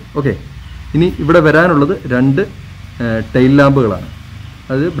ചെയ്തിരിക്കുന്നത്. ഓക്കെ, ഇനി ഇവിടെ വരാനുള്ളത് 2 ടെയിൽ ലാമ്പുകളാണ്.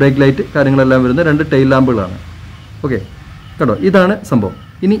 അത് ബ്രേക്ക് ലൈറ്റ് കാര്യങ്ങളെല്ലാം വരുന്ന 2 ടെയിൽ ലാമ്പുകളാണ്. ഓക്കെ, കേട്ടോ? ഇതാണ് സംഭവം.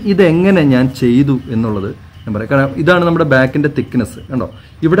 ഇനി ഇതെങ്ങനെ ഞാൻ ചെയ്തു എന്നുള്ളത് ഞാൻ പറയാം. കാരണം ഇതാണ് നമ്മുടെ ബാക്കിൻ്റെ തിക്നെസ്. കണ്ടോ?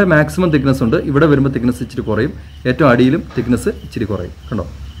 ഇവിടെ മാക്സിമം തിക്നെസ് ഉണ്ട്, ഇവിടെ വരുമ്പോൾ തിക്നെസ് ഇച്ചിരി കുറയും, ഏറ്റവും അടിയിലും തിക്നെസ് ഇച്ചിരി കുറയും. കണ്ടോ?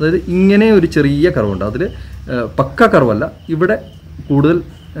 അതായത് ഇങ്ങനെ ഒരു ചെറിയ കർവുണ്ട്, അതിൽ പക്ക കർവല്ല, ഇവിടെ കൂടുതൽ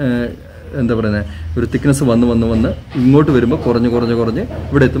എന്താ പറയുന്നത്, ഒരു തിക്നെസ് വന്ന് ഇങ്ങോട്ട് വരുമ്പോൾ കുറഞ്ഞ്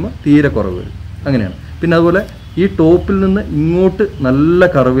ഇവിടെ എത്തുമ്പോൾ തീരെ കുറവ് വരും. അങ്ങനെയാണ്. പിന്നെ അതുപോലെ ഈ ടോപ്പിൽ നിന്ന് ഇങ്ങോട്ട് നല്ല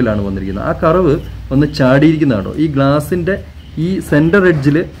കർവിലാണ് വന്നിരിക്കുന്നത്. ആ കർവ് ഒന്ന് ചാടിയിരിക്കുന്നതാണോ. ഈ ഗ്ലാസിൻ്റെ ഈ സെൻറ്റർ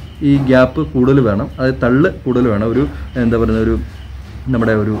എഡ്ജിൽ ഈ ഗ്യാപ്പ് കൂടുതൽ വേണം, അതായത് തള്ള് കൂടുതൽ വേണം. ഒരു എന്താ പറയുന്ന ഒരു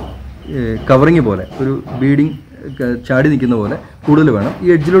നമ്മുടെ ഒരു കവറിങ് പോലെ, ഒരു ബീഡിങ് ചാടി നിൽക്കുന്ന പോലെ കൂടുതൽ വേണം. ഈ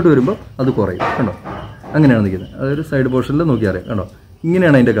എഡ്ജിലോട്ട് വരുമ്പോൾ അത് കുറയും. കണ്ടോ, അങ്ങനെയാണ് നിൽക്കുന്നത്. അതൊരു സൈഡ് പോർഷനിൽ നോക്കിയാൽ അറിയാം. കണ്ടോ,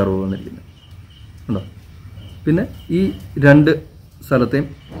 ഇങ്ങനെയാണ് അതിൻ്റെ കർവ് വന്നിരിക്കുന്നത്. കണ്ടോ, പിന്നെ ഈ രണ്ട് സ്ഥലത്തെയും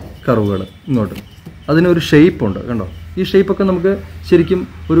കർവുകൾ ഇങ്ങോട്ട്, അതിനൊരു ഷേപ്പുണ്ട്. കണ്ടോ, ഈ ഷേപ്പൊക്കെ നമുക്ക് ശരിക്കും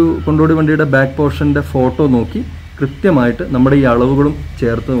ഒരു കൊണ്ടോടി വണ്ടിയുടെ ബാക്ക് പോർഷൻ്റെ ഫോട്ടോ നോക്കി കൃത്യമായിട്ട് നമ്മുടെ ഈ അളവുകളും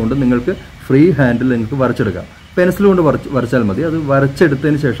ചേർത്തുകൊണ്ട് നിങ്ങൾക്ക് ഫ്രീ ഹാൻഡിൽ നിങ്ങൾക്ക് വരച്ചെടുക്കാം. പെൻസിൽ കൊണ്ട് വരച്ചാൽ മതി. അത്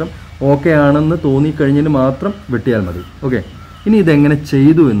വരച്ചെടുത്തതിന് ശേഷം ഓക്കെ ആണെന്ന് തോന്നിക്കഴിഞ്ഞതിന് മാത്രം വെട്ടിയാൽ മതി. ഓക്കെ, ഇനി ഇതെങ്ങനെ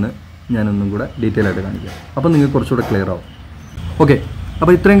ചെയ്തു എന്ന് ഞാനൊന്നും കൂടെ ഡീറ്റെയിൽ ആയിട്ട് കാണിക്കാം. അപ്പം നിങ്ങൾക്ക് കുറച്ചുകൂടെ ക്ലിയർ ആവും. ഓക്കെ,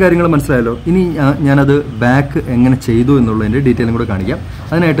 അപ്പോൾ ഇത്രയും കാര്യങ്ങൾ മനസ്സിലായല്ലോ. ഇനി ഞാനത് ബാക്ക് എങ്ങനെ ചെയ്തു എന്നുള്ളതിൻ്റെ ഡീറ്റെയിലും കൂടെ കാണിക്കാം.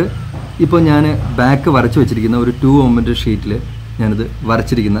 അതിനായിട്ട് ഇപ്പോൾ ഞാൻ ബാക്ക് വരച്ച് വെച്ചിരിക്കുന്ന ഒരു 2 mm ഷീറ്റിൽ ഞാനിത്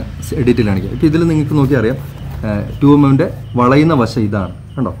വരച്ചിരിക്കുന്ന ഡീറ്റെയിൽ കാണിക്കാം. ഇപ്പോൾ ഇതിൽ നിങ്ങൾക്ക് നോക്കിയാൽ അറിയാം 2 mm വളയുന്ന വശം ഇതാണ്.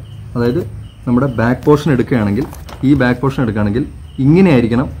 കണ്ടോ, അതായത് നമ്മുടെ ബാക്ക് പോർഷൻ എടുക്കുകയാണെങ്കിൽ, ഈ ബാക്ക് പോർഷൻ എടുക്കുകയാണെങ്കിൽ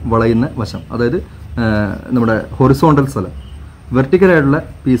ഇങ്ങനെയായിരിക്കണം വളയുന്ന വശം. അതായത് നമ്മുടെ ഹൊറിസോണ്ടൽ സ്ഥലം. വെർട്ടിക്കലായിട്ടുള്ള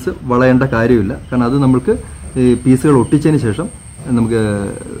പീസ് വളയേണ്ട കാര്യമില്ല. കാരണം അത് നമുക്ക് ഈ പീസുകൾ ഒട്ടിച്ചതിന് ശേഷം നമുക്ക്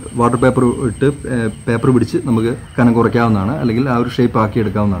വാട്ടർ പേപ്പർ ഇട്ട് പേപ്പർ പിടിച്ച് നമുക്ക് കനം കുറയ്ക്കാവുന്നതാണ്, അല്ലെങ്കിൽ ആ ഒരു ഷേപ്പ് ആക്കി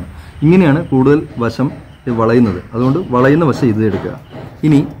എടുക്കാവുന്നതാണ്. ഇങ്ങനെയാണ് കൂടുതൽ വശം വളയുന്നത്. അതുകൊണ്ട് വളയുന്ന വശം ഇത് എടുക്കുക.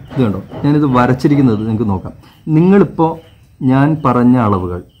 ഇനി ഇത് കണ്ടോ, ഞാനിത് വരച്ചിരിക്കുന്നത് നിങ്ങൾക്ക് നോക്കാം. നിങ്ങളിപ്പോൾ ഞാൻ പറഞ്ഞ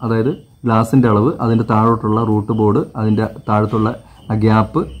അളവുകൾ, അതായത് ഗ്ലാസിൻ്റെ അളവ്, അതിൻ്റെ താഴോട്ടുള്ള റൂട്ട് ബോർഡ്, അതിൻ്റെ താഴത്തുള്ള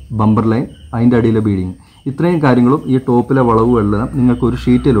ഗ്യാപ്പ്, ബമ്പർ ലൈൻ, അതിൻ്റെ അടിയിലെ ബീഡിങ്, ഇത്രയും കാര്യങ്ങളും ഈ ടോപ്പിലെ വളവുകളെല്ലാം നിങ്ങൾക്ക് ഒരു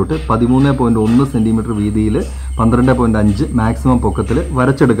ഷീറ്റിലോട്ട് 13.1 സെൻറ്റിമീറ്റർ വീതിയിൽ 12.5 മാക്സിമം പൊക്കത്തിൽ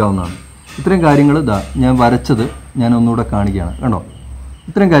വരച്ചെടുക്കാവുന്നതാണ്. ഇത്രയും കാര്യങ്ങൾ ഞാൻ വരച്ചത് ഞാൻ ഒന്നുകൂടെ കാണിക്കുകയാണ്. കണ്ടോ,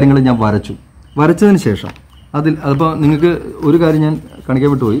 ഇത്രയും കാര്യങ്ങൾ ഞാൻ വരച്ചതിന് ശേഷം അതിപ്പോൾ നിങ്ങൾക്ക് ഒരു കാര്യം ഞാൻ കാണിക്കാൻ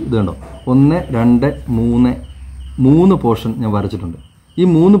വിട്ടുപോയി. ഇത് കണ്ടോ, 1, 2, 3 പോർഷൻ ഞാൻ വരച്ചിട്ടുണ്ട്. ഈ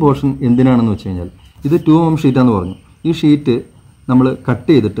 3 പോർഷൻ എന്തിനാണെന്ന് വെച്ച് കഴിഞ്ഞാൽ, ഇത് 2 mm ഷീറ്റാന്ന് പറഞ്ഞു. ഈ ഷീറ്റ് നമ്മൾ കട്ട്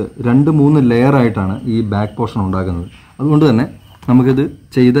ചെയ്തിട്ട് 2-3 ലെയറായിട്ടാണ് ഈ ബാക്ക് പോർഷൻ ഉണ്ടാക്കുന്നത്. അതുകൊണ്ട് തന്നെ നമുക്കിത്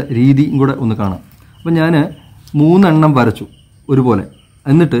ചെയ്ത രീതിയും കൂടെ ഒന്ന് കാണാം. അപ്പം ഞാൻ 3 എണ്ണം വരച്ചു ഒരുപോലെ,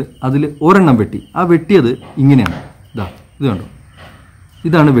 എന്നിട്ട് അതിൽ ഒരെണ്ണം വെട്ടി. ആ വെട്ടിയത് ഇങ്ങനെയാണ്. ഇത് കണ്ടോ,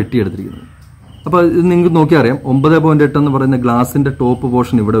 ഇതാണ് വെട്ടിയെടുത്തിരിക്കുന്നത്. അപ്പോൾ ഇത് നിങ്ങൾക്ക് നോക്കിയാൽ അറിയാം. 9.8 എന്ന് പറയുന്ന ഗ്ലാസിൻ്റെ ടോപ്പ്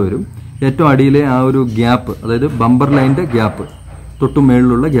പോർഷൻ ഇവിടെ വരും. ഏറ്റവും അടിയിലെ ആ ഒരു ഗ്യാപ്പ്, അതായത് ബമ്പർ ലൈനിൻ്റെ ഗ്യാപ്പ്, തൊട്ടു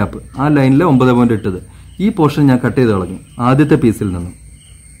മേളിലുള്ള ഗ്യാപ്പ്, ആ ലൈനിലെ 9.8. ഈ പോർഷൻ ഞാൻ കട്ട് ചെയ്ത് കളഞ്ഞു ആദ്യത്തെ പീസിൽ നിന്നും.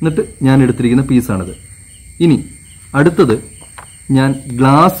 എന്നിട്ട് ഞാൻ എടുത്തിരിക്കുന്ന പീസാണിത്. ഇനി അടുത്തത് ഞാൻ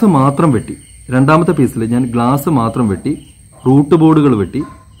ഗ്ലാസ് മാത്രം വെട്ടി. രണ്ടാമത്തെ പീസിൽ ഞാൻ ഗ്ലാസ് മാത്രം വെട്ടി, റൂട്ട്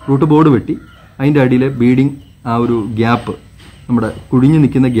ബോർഡ് വെട്ടി, അതിൻ്റെ അടിയിലെ ബീഡിങ് ആ ഒരു ഗ്യാപ്പ്, നമ്മുടെ കുഴിഞ്ഞു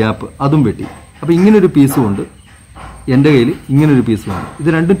നിൽക്കുന്ന ഗ്യാപ്പ്, അതും വെട്ടി. അപ്പോൾ ഇങ്ങനൊരു പീസും ഉണ്ട് എൻ്റെ കയ്യിൽ, ഇങ്ങനൊരു പീസുമാണ്. ഇത്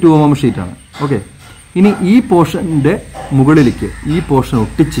രണ്ടും 2 mm ഷീറ്റാണ്. ഓക്കെ, ഇനി ഈ പോർഷൻ്റെ മുകളിലേക്ക് ഈ പോർഷൻ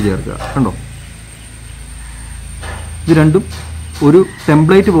ഒട്ടിച്ച് ചേർക്കുക. കണ്ടോ, ഇത് രണ്ടും ഒരു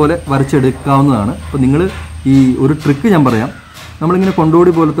ടെംപ്ലേറ്റ് പോലെ വരച്ചെടുക്കാവുന്നതാണ്. അപ്പോൾ നിങ്ങൾ ഈ ഒരു ട്രിക്ക് ഞാൻ പറയാം. നമ്മളിങ്ങനെ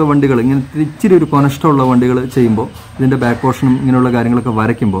കൊണ്ടോടി പോലത്തെ വണ്ടികൾ, ഇങ്ങനെ ഇച്ചിരി ഒരു കൊനഷ്ടമുള്ള വണ്ടികൾ ചെയ്യുമ്പോൾ, ഇതിൻ്റെ ബാക്ക് പോർഷനും ഇങ്ങനെയുള്ള കാര്യങ്ങളൊക്കെ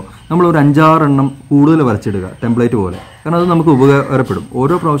വരയ്ക്കുമ്പോൾ നമ്മൾ ഒരു 5-6 എണ്ണം കൂടുതൽ വരച്ചിടുക ടെംപ്ലേറ്റ് പോലെ. കാരണം അത് നമുക്ക് ഉപകാരപ്പെടും.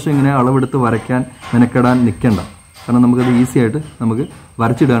 ഓരോ പ്രാവശ്യം ഇങ്ങനെ അളവെടുത്ത് വരയ്ക്കാൻ മെനക്കെടാൻ നിൽക്കേണ്ട. കാരണം നമുക്കത് ഈസി ആയിട്ട് നമുക്ക്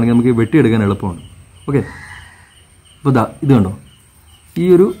വരച്ചിടുകയാണെങ്കിൽ നമുക്ക് വെട്ടിയെടുക്കാൻ എളുപ്പമുണ്ട്. ഓക്കെ, അപ്പോൾ ഇത് കണ്ടോ, ഈ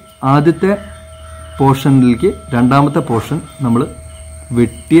ഒരു ആദ്യത്തെ പോർഷനിലേക്ക് രണ്ടാമത്തെ പോർഷൻ നമ്മൾ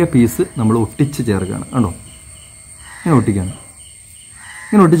വെട്ടിയ പീസ് നമ്മൾ ഒട്ടിച്ച് ചേർക്കുകയാണ്. കണ്ടോ, ഇങ്ങനെ ഒട്ടിക്കുകയാണ്.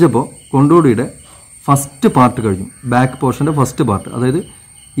 ഇങ്ങനെ ഒട്ടിച്ചപ്പോൾ കൊണ്ടോടിയുടെ ഫസ്റ്റ് പാർട്ട് കഴിഞ്ഞു. ബാക്ക് പോർഷൻ്റെ ഫസ്റ്റ് പാർട്ട്, അതായത്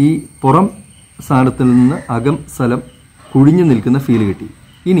ഈ പുറം സ്ഥാനത്തിൽ നിന്ന് അകം സ്ഥലം കുഴിഞ്ഞു നിൽക്കുന്ന ഫീൽ കിട്ടി.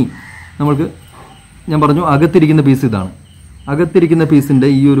 ഇനി നമ്മൾക്ക് ഞാൻ പറഞ്ഞു അകത്തിരിക്കുന്ന പീസ് ഇതാണ്. അകത്തിരിക്കുന്ന പീസിൻ്റെ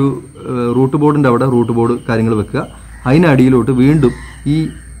ഈ ഒരു റൂട്ട് ബോർഡിൻ്റെ അവിടെ റൂട്ട് ബോർഡ് കാര്യങ്ങൾ വെക്കുക. അതിനടിയിലോട്ട് വീണ്ടും ഈ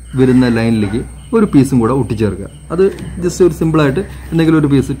വരുന്ന ലൈനിലേക്ക് ഒരു പീസും കൂടെ ഒട്ടിച്ചേർക്കുക. അത് ജസ്റ്റ് ഒരു സിമ്പിളായിട്ട് എന്തെങ്കിലും ഒരു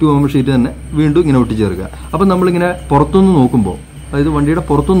പീസ് 2 mm ഷീറ്റ് തന്നെ വീണ്ടും ഇങ്ങനെ ഒട്ടിച്ചേർക്കുക. അപ്പം നമ്മളിങ്ങനെ പുറത്തുനിന്ന് നോക്കുമ്പോൾ, അതായത് വണ്ടിയുടെ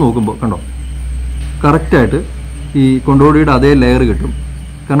പുറത്തുനിന്ന് നോക്കുമ്പോൾ കണ്ടോ, കറക്റ്റായിട്ട് ഈ കൊണ്ടോടിയുടെ അതേ ലെയർ കിട്ടും.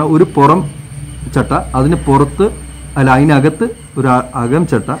 കാരണം ഒരു പുറം ചട്ട, അതിന് പുറത്ത് അല്ല അതിനകത്ത് ഒരു അകം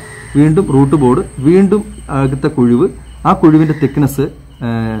ചട്ട, വീണ്ടും റൂട്ട് ബോർഡ്, വീണ്ടും അകത്തെ കുഴിവ്, ആ കുഴിവിൻ്റെ തിക്നെസ്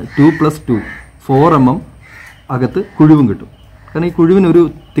 2+2 4 mm അകത്ത് കുഴിവും കിട്ടും. കാരണം ഈ കുഴിവിനൊരു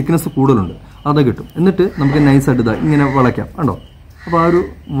തിക്നെസ് കൂടുതലുണ്ട്, അത് കിട്ടും. എന്നിട്ട് നമുക്ക് നൈസായിട്ട് ഇങ്ങനെ വളയ്ക്കാം. കണ്ടോ, അപ്പോൾ ആ ഒരു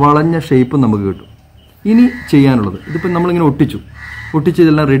വളഞ്ഞ ഷേപ്പ് നമുക്ക് കിട്ടും. ഇനി ചെയ്യാനുള്ളത്, ഇതിപ്പോൾ നമ്മളിങ്ങനെ ഒട്ടിച്ച്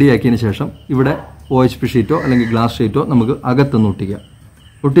ഇതെല്ലാം റെഡിയാക്കിയതിന് ശേഷം ഇവിടെ OHP ഷീറ്റോ അല്ലെങ്കിൽ ഗ്ലാസ് ഷീറ്റോ നമുക്ക് അകത്തുനിന്ന് ഒട്ടിക്കാം.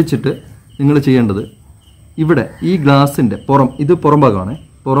 ഒട്ടിച്ചിട്ട് നിങ്ങൾ ചെയ്യേണ്ടത്, ഇവിടെ ഈ ഗ്ലാസിൻ്റെ പുറം, ഇത് പുറം ഭാഗമാണ്,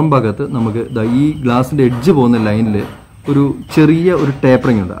 പുറം ഭാഗത്ത് നമുക്ക് ഈ ഗ്ലാസിൻ്റെ എഡ്ജ് പോകുന്ന ലൈനിൽ ഒരു ചെറിയ ഒരു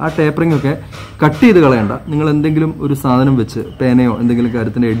ടേപ്പറിംഗ് ഉണ്ട്. ആ ടേപ്പറിംഗ് ഒക്കെ കട്ട് ചെയ്ത് കളയണ്ട. നിങ്ങൾ എന്തെങ്കിലും ഒരു സാധനം വെച്ച് പേനയോ എന്തെങ്കിലും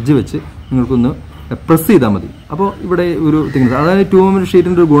കാര്യത്തിൻ്റെ എഡ്ജ് വെച്ച് നിങ്ങൾക്കൊന്ന് പ്രസ് ചെയ്താൽ മതി. അപ്പോൾ ഇവിടെ ഒരു തിക്നെസ്, അതായത് 2 mm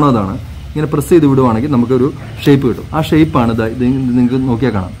ഷീറ്റിൻ്റെ ഒരു ഗുണം അതാണ്. ഇങ്ങനെ പ്രസ് ചെയ്ത് വിടുവാണെങ്കിൽ നമുക്കൊരു ഷേപ്പ് കിട്ടും. ആ ഷേപ്പാണ് ഇത് നിങ്ങൾക്ക്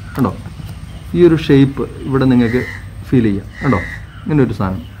നോക്കിയാൽ കാണാം. കണ്ടോ, ഈ ഒരു ഷേപ്പ് ഇവിടെ നിങ്ങൾക്ക് ഫീൽ ചെയ്യാം. കണ്ടോ, ഇങ്ങനെ ഒരു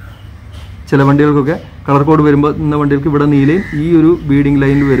സാധനം. ചില വണ്ടികൾക്കൊക്കെ കളർ കോഡ് വരുമ്പോൾ ഇന്ന വണ്ടികൾക്ക് ഇവിടെ നീലയും ഈ ഒരു ബീഡിങ്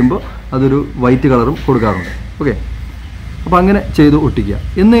ലൈനിൽ വരുമ്പോൾ അതൊരു വൈറ്റ് കളറും കൊടുക്കാറുണ്ട്. ഓക്കെ, അപ്പോൾ അങ്ങനെ ചെയ്ത് ഒട്ടിക്കുക.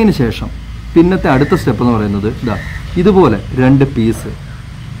 എന്നതിന് ശേഷം പിന്നത്തെ അടുത്ത സ്റ്റെപ്പ് എന്ന് പറയുന്നത് ഇതുപോലെ 2 പീസ്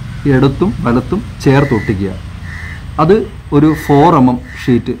ഇടത്തും വലത്തും ചേർത്ത് ഒട്ടിക്കുക. അത് ഒരു 4 mm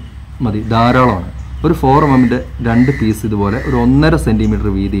ഷീറ്റ് മതി, ധാരാളമാണ്. ഒരു 4 mm 2 പീസ് ഇതുപോലെ ഒരു 1.5 cm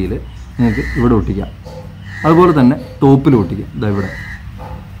വീതിയിൽ നിങ്ങൾക്ക് ഇവിടെ ഒട്ടിക്കാം. അതുപോലെ തന്നെ ടോപ്പിൽ ഒട്ടിക്കുക. ഇവിടെ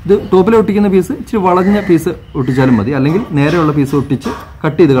ഇത് ടോപ്പിൽ ഒട്ടിക്കുന്ന പീസ് ഇച്ചിരി വളഞ്ഞ പീസ് ഒട്ടിച്ചാലും മതി, അല്ലെങ്കിൽ നേരെയുള്ള പീസ് ഒട്ടിച്ച്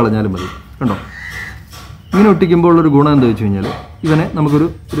കട്ട് ചെയ്ത് കളഞ്ഞാലും മതി. കണ്ടോ, ഇങ്ങനെ ഒട്ടിക്കുമ്പോൾ ഒരു ഗുണം എന്താ വെച്ച് കഴിഞ്ഞാൽ ഇവനെ നമുക്കൊരു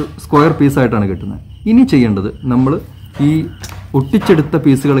സ്ക്വയർ പീസായിട്ടാണ് കിട്ടുന്നത്. ഇനി ചെയ്യേണ്ടത്, നമ്മൾ ഈ ഒട്ടിച്ചെടുത്ത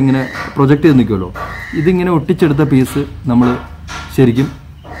പീസുകൾ ഇങ്ങനെ പ്രൊജക്റ്റ് ചെയ്ത് നിൽക്കുമല്ലോ, ഇതിങ്ങനെ ഒട്ടിച്ചെടുത്ത പീസ് നമ്മൾ ശരിക്കും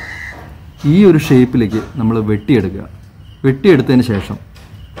ഈ ഒരു ഷേപ്പിലേക്ക് നമ്മൾ വെട്ടിയെടുക്കുക. വെട്ടിയെടുത്തതിന് ശേഷം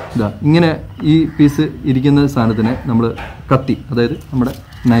ഇങ്ങനെ ഈ പീസ് ഇരിക്കുന്ന സാധനത്തിനെ നമ്മൾ കത്തി, അതായത് നമ്മുടെ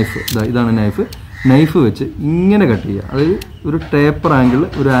നൈഫ്, ഇതാണ് നൈഫ് വെച്ച് ഇങ്ങനെ കട്ട് ചെയ്യുക. അതായത് ഒരു ടേപ്പർ ആംഗിളിൽ,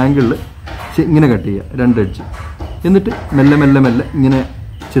 ഒരു ആംഗിളിൽ ഇങ്ങനെ കട്ട് ചെയ്യുക, 2 എഡ്ജ്. എന്നിട്ട് മെല്ലെ മെല്ലെ മെല്ലെ ഇങ്ങനെ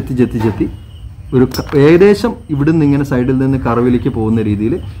ചെത്തി ഒരു ഏകദേശം ഇവിടുന്ന് ഇങ്ങനെ സൈഡിൽ നിന്ന് കർവിലേക്ക് പോകുന്ന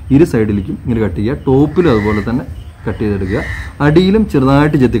രീതിയിൽ ഇരു സൈഡിലേക്കും ഇങ്ങനെ കട്ട് ചെയ്യുക. ടോപ്പിലും അതുപോലെ തന്നെ കട്ട് ചെയ്തെടുക്കുക. അടിയിലും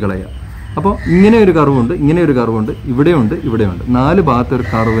ചെറുതായിട്ട് ചെത്തിക്കളയുക. അപ്പോൾ ഇങ്ങനെ ഒരു കർവുണ്ട്, ഇങ്ങനെ ഒരു കർവുണ്ട്, ഇവിടെയുണ്ട്, 4 ഭാഗത്തെ ഒരു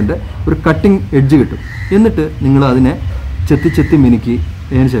കർവിൻ്റെ ഒരു കട്ടിങ് എഡ്ജ് കിട്ടും. എന്നിട്ട് നിങ്ങൾ അതിനെ ചെത്തി മിനുക്കി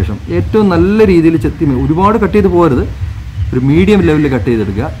അതിന് ശേഷം ഏറ്റവും നല്ല രീതിയിൽ ഒരുപാട് കട്ട് ചെയ്ത് പോകരുത്, ഒരു മീഡിയം ലെവലിൽ കട്ട്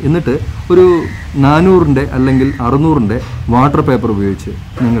ചെയ്തെടുക്കുക. എന്നിട്ട് ഒരു 400-ന്റെ അല്ലെങ്കിൽ 600-ന്റെ വാട്ടർ പേപ്പർ ഉപയോഗിച്ച്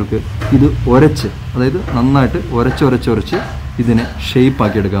നിങ്ങൾക്ക് ഇത് അതായത് നന്നായിട്ട് ഉരച്ച് ഇതിനെ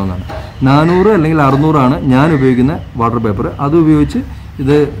ഷേപ്പാക്കി എടുക്കാവുന്നതാണ്. 400 അല്ലെങ്കിൽ 600 ആണ് ഞാൻ ഉപയോഗിക്കുന്ന വാട്ടർ പേപ്പർ. അത് ഉപയോഗിച്ച്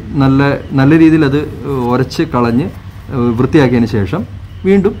ഇത് നല്ല രീതിയിൽ അത് ഉരച്ച് കളഞ്ഞ് വൃത്തിയാക്കിയതിന് ശേഷം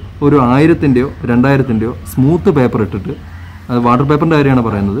വീണ്ടും ഒരു 1000-ന്റെയോ 2000-ന്റെയോ സ്മൂത്ത് പേപ്പർ ഇട്ടിട്ട്, അത് വാട്ടർ പേപ്പറിൻ്റെ കാര്യമാണ്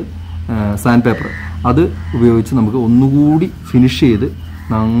പറയുന്നത്, സാൻഡ് പേപ്പർ, അത് ഉപയോഗിച്ച് നമുക്ക് ഒന്നുകൂടി ഫിനിഷ് ചെയ്ത്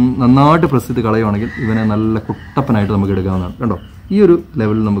നന്നായിട്ട് പ്രസ് ചെയ്ത് കളയുവാണെങ്കിൽ ഇവനെ നല്ല കുട്ടപ്പനായിട്ട് നമുക്ക് എടുക്കാവുന്നതാണ്. കണ്ടോ, ഈ ഒരു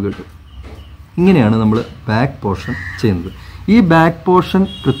ലെവലിൽ നമുക്ക് കിട്ടും. ഇങ്ങനെയാണ് നമ്മൾ ബാക്ക് പോർഷൻ ചെയ്യുന്നത്. ഈ ബാക്ക് പോർഷൻ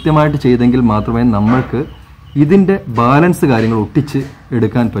കൃത്യമായിട്ട് ചെയ്തെങ്കിൽ മാത്രമേ നമ്മൾക്ക് ഇതിൻ്റെ ബാലൻസ് കാര്യങ്ങൾ ഒട്ടിച്ച്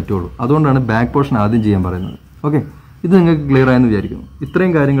എടുക്കാൻ പറ്റുള്ളൂ. അതുകൊണ്ടാണ് ബാക്ക് പോർഷൻ ആദ്യം ചെയ്യാൻ പറയുന്നത്. ഓക്കെ, ഇത് നിങ്ങൾക്ക് ക്ലിയർ ആയെന്ന് വിചാരിക്കുന്നു.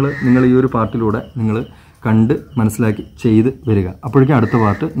 ഇത്രയും കാര്യങ്ങൾ നിങ്ങൾ ഈ ഒരു പാർട്ടിലൂടെ നിങ്ങൾ കണ്ട് മനസ്സിലാക്കി ചെയ്ത് വരിക. അപ്പോഴേക്കും അടുത്ത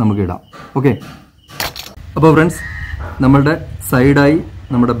പാർട്ട് നമുക്ക് ഇടാം. ഓക്കെ, അപ്പോൾ ഫ്രണ്ട്സ്, നമ്മളുടെ സൈഡായി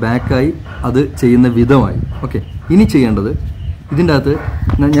നമ്മുടെ ബാക്കായി അത് ചെയ്യുന്ന വിധമായി. ഓക്കെ, ഇനി ചെയ്യേണ്ടത് ഇതിൻ്റെ അകത്ത്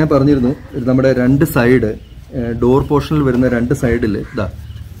ഞാൻ പറഞ്ഞിരുന്നു, നമ്മുടെ 2 സൈഡ് ഡോർ പോർഷനിൽ വരുന്ന 2 സൈഡിൽ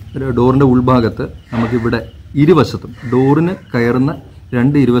ഡോറിൻ്റെ ഉൾഭാഗത്ത് നമുക്കിവിടെ ഇരുവശത്തും ഡോറിന് കയറുന്ന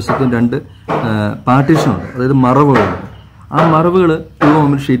 2 ഇരുവശത്തും 2 പാർട്ടീഷനുണ്ട്, അതായത് മറവുകളുണ്ട്. ആ മറവുകൾ 2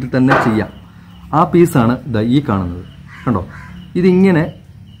 mm ഷീറ്റിൽ തന്നെ ചെയ്യാം. ആ പീസാണ് ഈ കാണുന്നത്. കണ്ടോ, ഇതിങ്ങനെ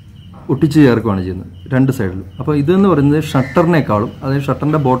ഒട്ടിച്ച് ചേർക്കുകയാണ് ചെയ്യുന്നത് 2 സൈഡിലും. അപ്പോൾ ഇതെന്ന് പറയുന്നത് ഷട്ടറിനേക്കാളും, അതായത്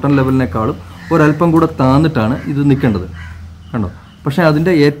ഷട്ടറിൻ്റെ ബോട്ടം ലെവലിനേക്കാളും ഒരല്പം കൂടെ താന്നിട്ടാണ് ഇത് നിൽക്കേണ്ടത്. കണ്ടോ, പക്ഷേ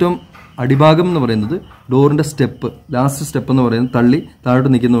അതിൻ്റെ ഏറ്റവും അടിഭാഗം എന്ന് പറയുന്നത് ഡോറിൻ്റെ സ്റ്റെപ്പ്, ലാസ്റ്റ് സ്റ്റെപ്പ് എന്ന് പറയുന്നത് തള്ളി താഴോട്ട്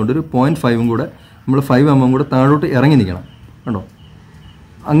നിൽക്കുന്നതുകൊണ്ട് ഒരു 0.5 കൂടെ നമ്മൾ 5 mm കൂടെ താഴോട്ട് ഇറങ്ങി നിൽക്കണം. കണ്ടോ,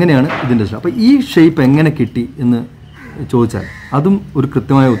 അങ്ങനെയാണ് ഇതിൻ്റെ. അപ്പോൾ ഈ ഷേപ്പ് എങ്ങനെ കിട്ടി എന്ന് ചോദിച്ചാൽ അതും ഒരു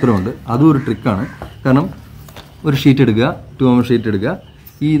കൃത്യമായ ഉത്തരവുണ്ട്. അതും ഒരു ട്രിക്കാണ്. കാരണം ഒരു ഷീറ്റ് എടുക്കുക, 2 mm ഷീറ്റ് എടുക്കുക,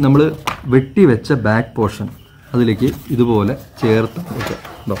 ഈ നമ്മൾ വെട്ടി വെച്ച ബാക്ക് പോർഷൻ അതിലേക്ക് ഇതുപോലെ ചേർത്ത്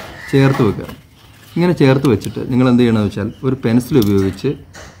വെക്കുക. ഇങ്ങനെ ചേർത്ത് വെച്ചിട്ട് നിങ്ങൾ എന്ത് ചെയ്യണമെന്ന് വെച്ചാൽ ഒരു പെൻസിൽ ഉപയോഗിച്ച്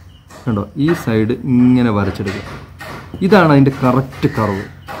കണ്ടോ ഈ സൈഡ് ഇങ്ങനെ വരച്ചെടുക്കുക. ഇതാണ് അതിൻ്റെ കറക്റ്റ് കർവ്.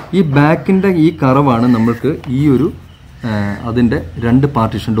 ഈ ബാക്കിൻ്റെ ഈ കർവാണ് നമ്മൾക്ക് ഈ ഒരു അതിൻ്റെ 2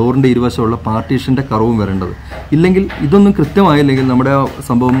 പാർട്ടീഷൻ, ഡോറിൻ്റെ ഇരുവശമുള്ള പാർട്ടീഷൻ്റെ കർവും വരേണ്ടത്. ഇല്ലെങ്കിൽ ഇതൊന്നും കൃത്യമായില്ലെങ്കിൽ നമ്മുടെ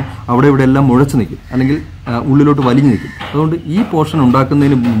സംഭവം അവിടെ ഇവിടെ എല്ലാം മുഴച്ച് നിൽക്കും, അല്ലെങ്കിൽ ഉള്ളിലോട്ട് വലിഞ്ഞു നിൽക്കും. അതുകൊണ്ട് ഈ പോർഷൻ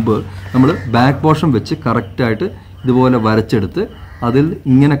ഉണ്ടാക്കുന്നതിന് മുമ്പ് നമ്മൾ ബാക്ക് പോർഷൻ വെച്ച് കറക്റ്റായിട്ട് ഇതുപോലെ വരച്ചെടുത്ത് അതിൽ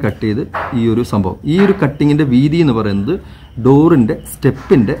ഇങ്ങനെ കട്ട് ചെയ്ത് ഈ ഒരു സംഭവം, ഈ ഒരു കട്ടിങ്ങിൻ്റെ വീതി എന്ന് പറയുന്നത് ഡോറിൻ്റെ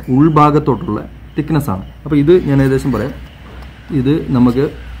സ്റ്റെപ്പിൻ്റെ ഉൾഭാഗത്തോട്ടുള്ള തിക്നെസ്സാണ്. അപ്പോൾ ഇത് ഞാൻ ഏകദേശം പറയാം. ഇത് നമുക്ക്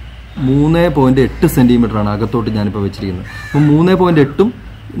 3.8 സെൻറ്റിമീറ്ററാണ് അകത്തോട്ട് ഞാനിപ്പോൾ വെച്ചിരിക്കുന്നത്. അപ്പോൾ 3.8ഉം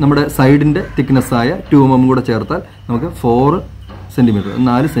നമ്മുടെ സൈഡിൻ്റെ തിക്നെസ്സായ 2 mm കൂടെ ചേർത്താൽ നമുക്ക് 4 സെൻറ്റിമീറ്റർ,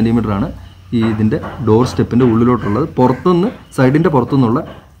 4 സെൻറ്റിമീറ്ററാണ് ഈ ഇതിൻ്റെ ഡോർ സ്റ്റെപ്പിൻ്റെ ഉള്ളിലോട്ടുള്ളത്, പുറത്തുനിന്ന് സൈഡിൻ്റെ പുറത്തുനിന്നുള്ള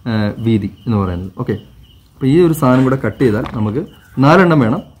വീതി എന്ന് പറയുന്നത്. ഓക്കെ, അപ്പോൾ ഈ ഒരു സാധനം കൂടെ കട്ട് ചെയ്താൽ നമുക്ക് 4 എണ്ണം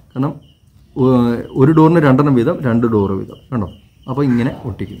വേണം. കാരണം ഒരു ഡോറിന് 2 എണ്ണം വീതം, 2 ഡോറ് വീതം. കണ്ടോ? അപ്പോൾ ഇങ്ങനെ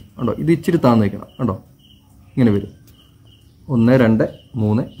ഒട്ടിക്കും. കണ്ടോ? ഇത് ഇച്ചിരി താന്ന് വയ്ക്കണം. കണ്ടോ? ഇങ്ങനെ വരും. 1 2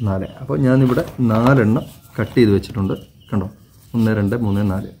 3 4. അപ്പോൾ ഞാനിവിടെ 4 എണ്ണം കട്ട് ചെയ്ത് വെച്ചിട്ടുണ്ട്. കണ്ടോ? 1 2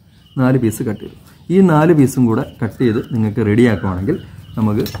 3 4 പീസ് കട്ട് ചെയ്തു. ഈ 4 പീസും കൂടെ കട്ട് ചെയ്ത് നിങ്ങൾക്ക് റെഡിയാക്കുവാണെങ്കിൽ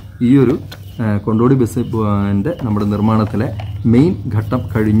നമുക്ക് ഈ ഒരു കൊണ്ടോടി ബസ്സിൻ്റെ നമ്മുടെ നിർമ്മാണത്തിലെ മെയിൻ ഘട്ടം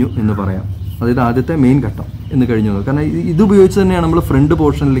കഴിഞ്ഞു എന്ന് പറയാം. അതായത് ആദ്യത്തെ മെയിൻ ഘട്ടം എന്ന് കഴിഞ്ഞു. കാരണം ഇതുപയോഗിച്ച് തന്നെയാണ് നമ്മൾ ഫ്രണ്ട്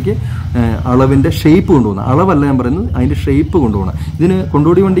പോർഷനിലേക്ക് അളവിൻ്റെ ഷേപ്പ് കൊണ്ടുപോകുന്നത്. അളവല്ല ഞാൻ പറയുന്നത്, അതിൻ്റെ ഷേപ്പ് കൊണ്ടുപോകണം. ഇതിന്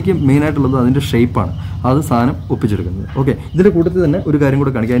കൊണ്ടോടി വണ്ടിക്ക് മെയിനായിട്ടുള്ളത് അതിൻ്റെ ഷേപ്പാണ്. അത് സാധനം ഒപ്പിച്ചെടുക്കുന്നത്. ഓക്കെ, ഇതിൻ്റെ കൂട്ടത്തിൽ തന്നെ ഒരു കാര്യം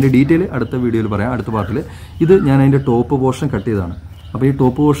കൂടെ കാണിക്കാം. അതിൻ്റെ ഡീറ്റെയിൽ അടുത്ത വീഡിയോയിൽ പറയാം, അടുത്ത പാർട്ടിൽ. ഇത് ഞാൻ അതിൻ്റെ ടോപ്പ് പോർഷൻ കട്ട് ചെയ്തതാണ്. അപ്പോൾ ഈ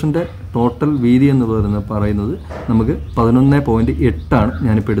ടോപ്പ് പോർഷൻ്റെ ടോട്ടൽ വീതി എന്ന് പറയുന്നത് നമുക്ക് 11.8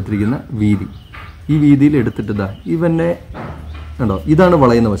 ഞാനിപ്പോൾ എടുത്തിരിക്കുന്ന വീതി. ഈ വീതിയിൽ എടുത്തിട്ട് ഇവനെ കണ്ടോ, ഇതാണ്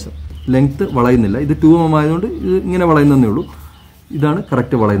വളയുന്ന വശം. ലെങ്ത്ത് വളയുന്നില്ല, ഇത് 2mm ആയതുകൊണ്ട് ഇത് ഇങ്ങനെ വളയുന്നതേ ഉള്ളൂ. ഇതാണ്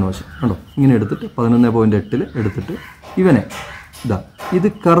കറക്റ്റ് വളയുന്ന വശം. കണ്ടോ? ഇങ്ങനെ എടുത്തിട്ട് 11.8 എടുത്തിട്ട് ഇവനെ ഇത്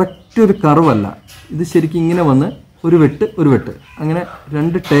കറക്റ്റ് ഒരു കർവല്ല, ഇത് ശരിക്കും ഇങ്ങനെ വന്ന് ഒരു വെട്ട് അങ്ങനെ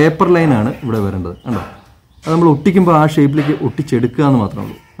 2 ടേപ്പർ ലൈനാണ് ഇവിടെ വരേണ്ടത്. കണ്ടോ? അത് നമ്മൾ ഒട്ടിക്കുമ്പോൾ ആ ഷേപ്പിലേക്ക് ഒട്ടിച്ചെടുക്കുക എന്ന് മാത്രമേ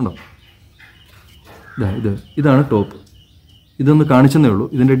ഉള്ളൂ. കണ്ടോ? ഇതാണ് ടോപ്പ്. ഇതൊന്ന് കാണിച്ചെന്നേ ഉള്ളൂ.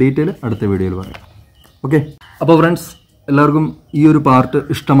 ഇതിൻ്റെ ഡീറ്റെയിൽ അടുത്ത വീഡിയോയിൽ പറയാം. ഓക്കെ, അപ്പോൾ ഫ്രണ്ട്സ് എല്ലാവർക്കും ഈ ഒരു പാർട്ട്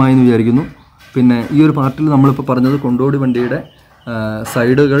ഇഷ്ടമായെന്ന് വിചാരിക്കുന്നു. പിന്നെ ഈ ഒരു പാർട്ടിൽ നമ്മളിപ്പോൾ പറഞ്ഞത് കൊണ്ടോടി വണ്ടിയുടെ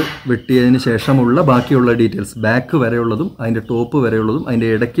സൈഡുകൾ വെട്ടിയതിന് ശേഷമുള്ള ബാക്കിയുള്ള ഡീറ്റെയിൽസ്, ബാക്ക് വരെയുള്ളതും അതിൻ്റെ ടോപ്പ് വരെയുള്ളതും അതിൻ്റെ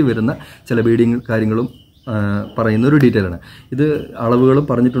ഇടയ്ക്ക് വരുന്ന ചില ബീഡിങ് കാര്യങ്ങളും പറയുന്ന ഒരു ഡീറ്റെയിലാണ്. ഇത് അളവുകളും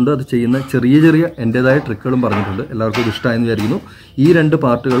പറഞ്ഞിട്ടുണ്ട്, അത് ചെയ്യുന്ന ചെറിയ എൻ്റേതായ ട്രിക്കുകളും പറഞ്ഞിട്ടുണ്ട്. എല്ലാവർക്കും ഇത് ഇഷ്ടമായെന്ന് വിചാരിക്കുന്നു. ഈ 2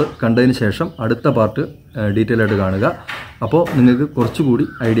 പാർട്ടുകൾ കണ്ടതിന് ശേഷം അടുത്ത പാർട്ട് ഡീറ്റെയിൽ ആയിട്ട് കാണുക. അപ്പോൾ നിങ്ങൾക്ക് കുറച്ചുകൂടി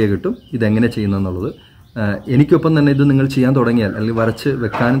ഐഡിയ കിട്ടും ഇതെങ്ങനെ ചെയ്യുന്നതെന്നുള്ളത്. എനിക്കൊപ്പം തന്നെ ഇത് നിങ്ങൾ ചെയ്യാൻ തുടങ്ങിയാൽ, അല്ലെങ്കിൽ വരച്ച്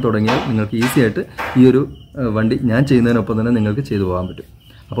വെക്കാനും തുടങ്ങിയാൽ നിങ്ങൾക്ക് ഈസി ആയിട്ട് ഈ ഒരു വണ്ടി ഞാൻ ചെയ്യുന്നതിനൊപ്പം തന്നെ നിങ്ങൾക്ക് ചെയ്തു പോകാൻ പറ്റും.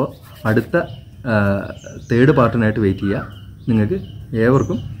 അപ്പോൾ അടുത്ത 3rd പാർട്ടിനായിട്ട് വെയിറ്റ് ചെയ്യുക. നിങ്ങൾക്ക്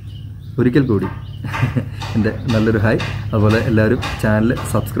ഏവർക്കും ഒരിക്കൽ കൂടി എൻ്റെ നല്ലൊരു ഹായ്. അതുപോലെ എല്ലാവരും ചാനൽ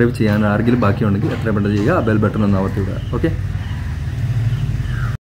സബ്സ്ക്രൈബ് ചെയ്യാൻ ആരെങ്കിലും ബാക്കിയുണ്ടെങ്കിൽ എത്രയും പെട്ടെന്ന് ചെയ്യുക. ബെൽ ബട്ടൺ ഒന്ന് അമർത്തി വിടുക. ഓക്കെ.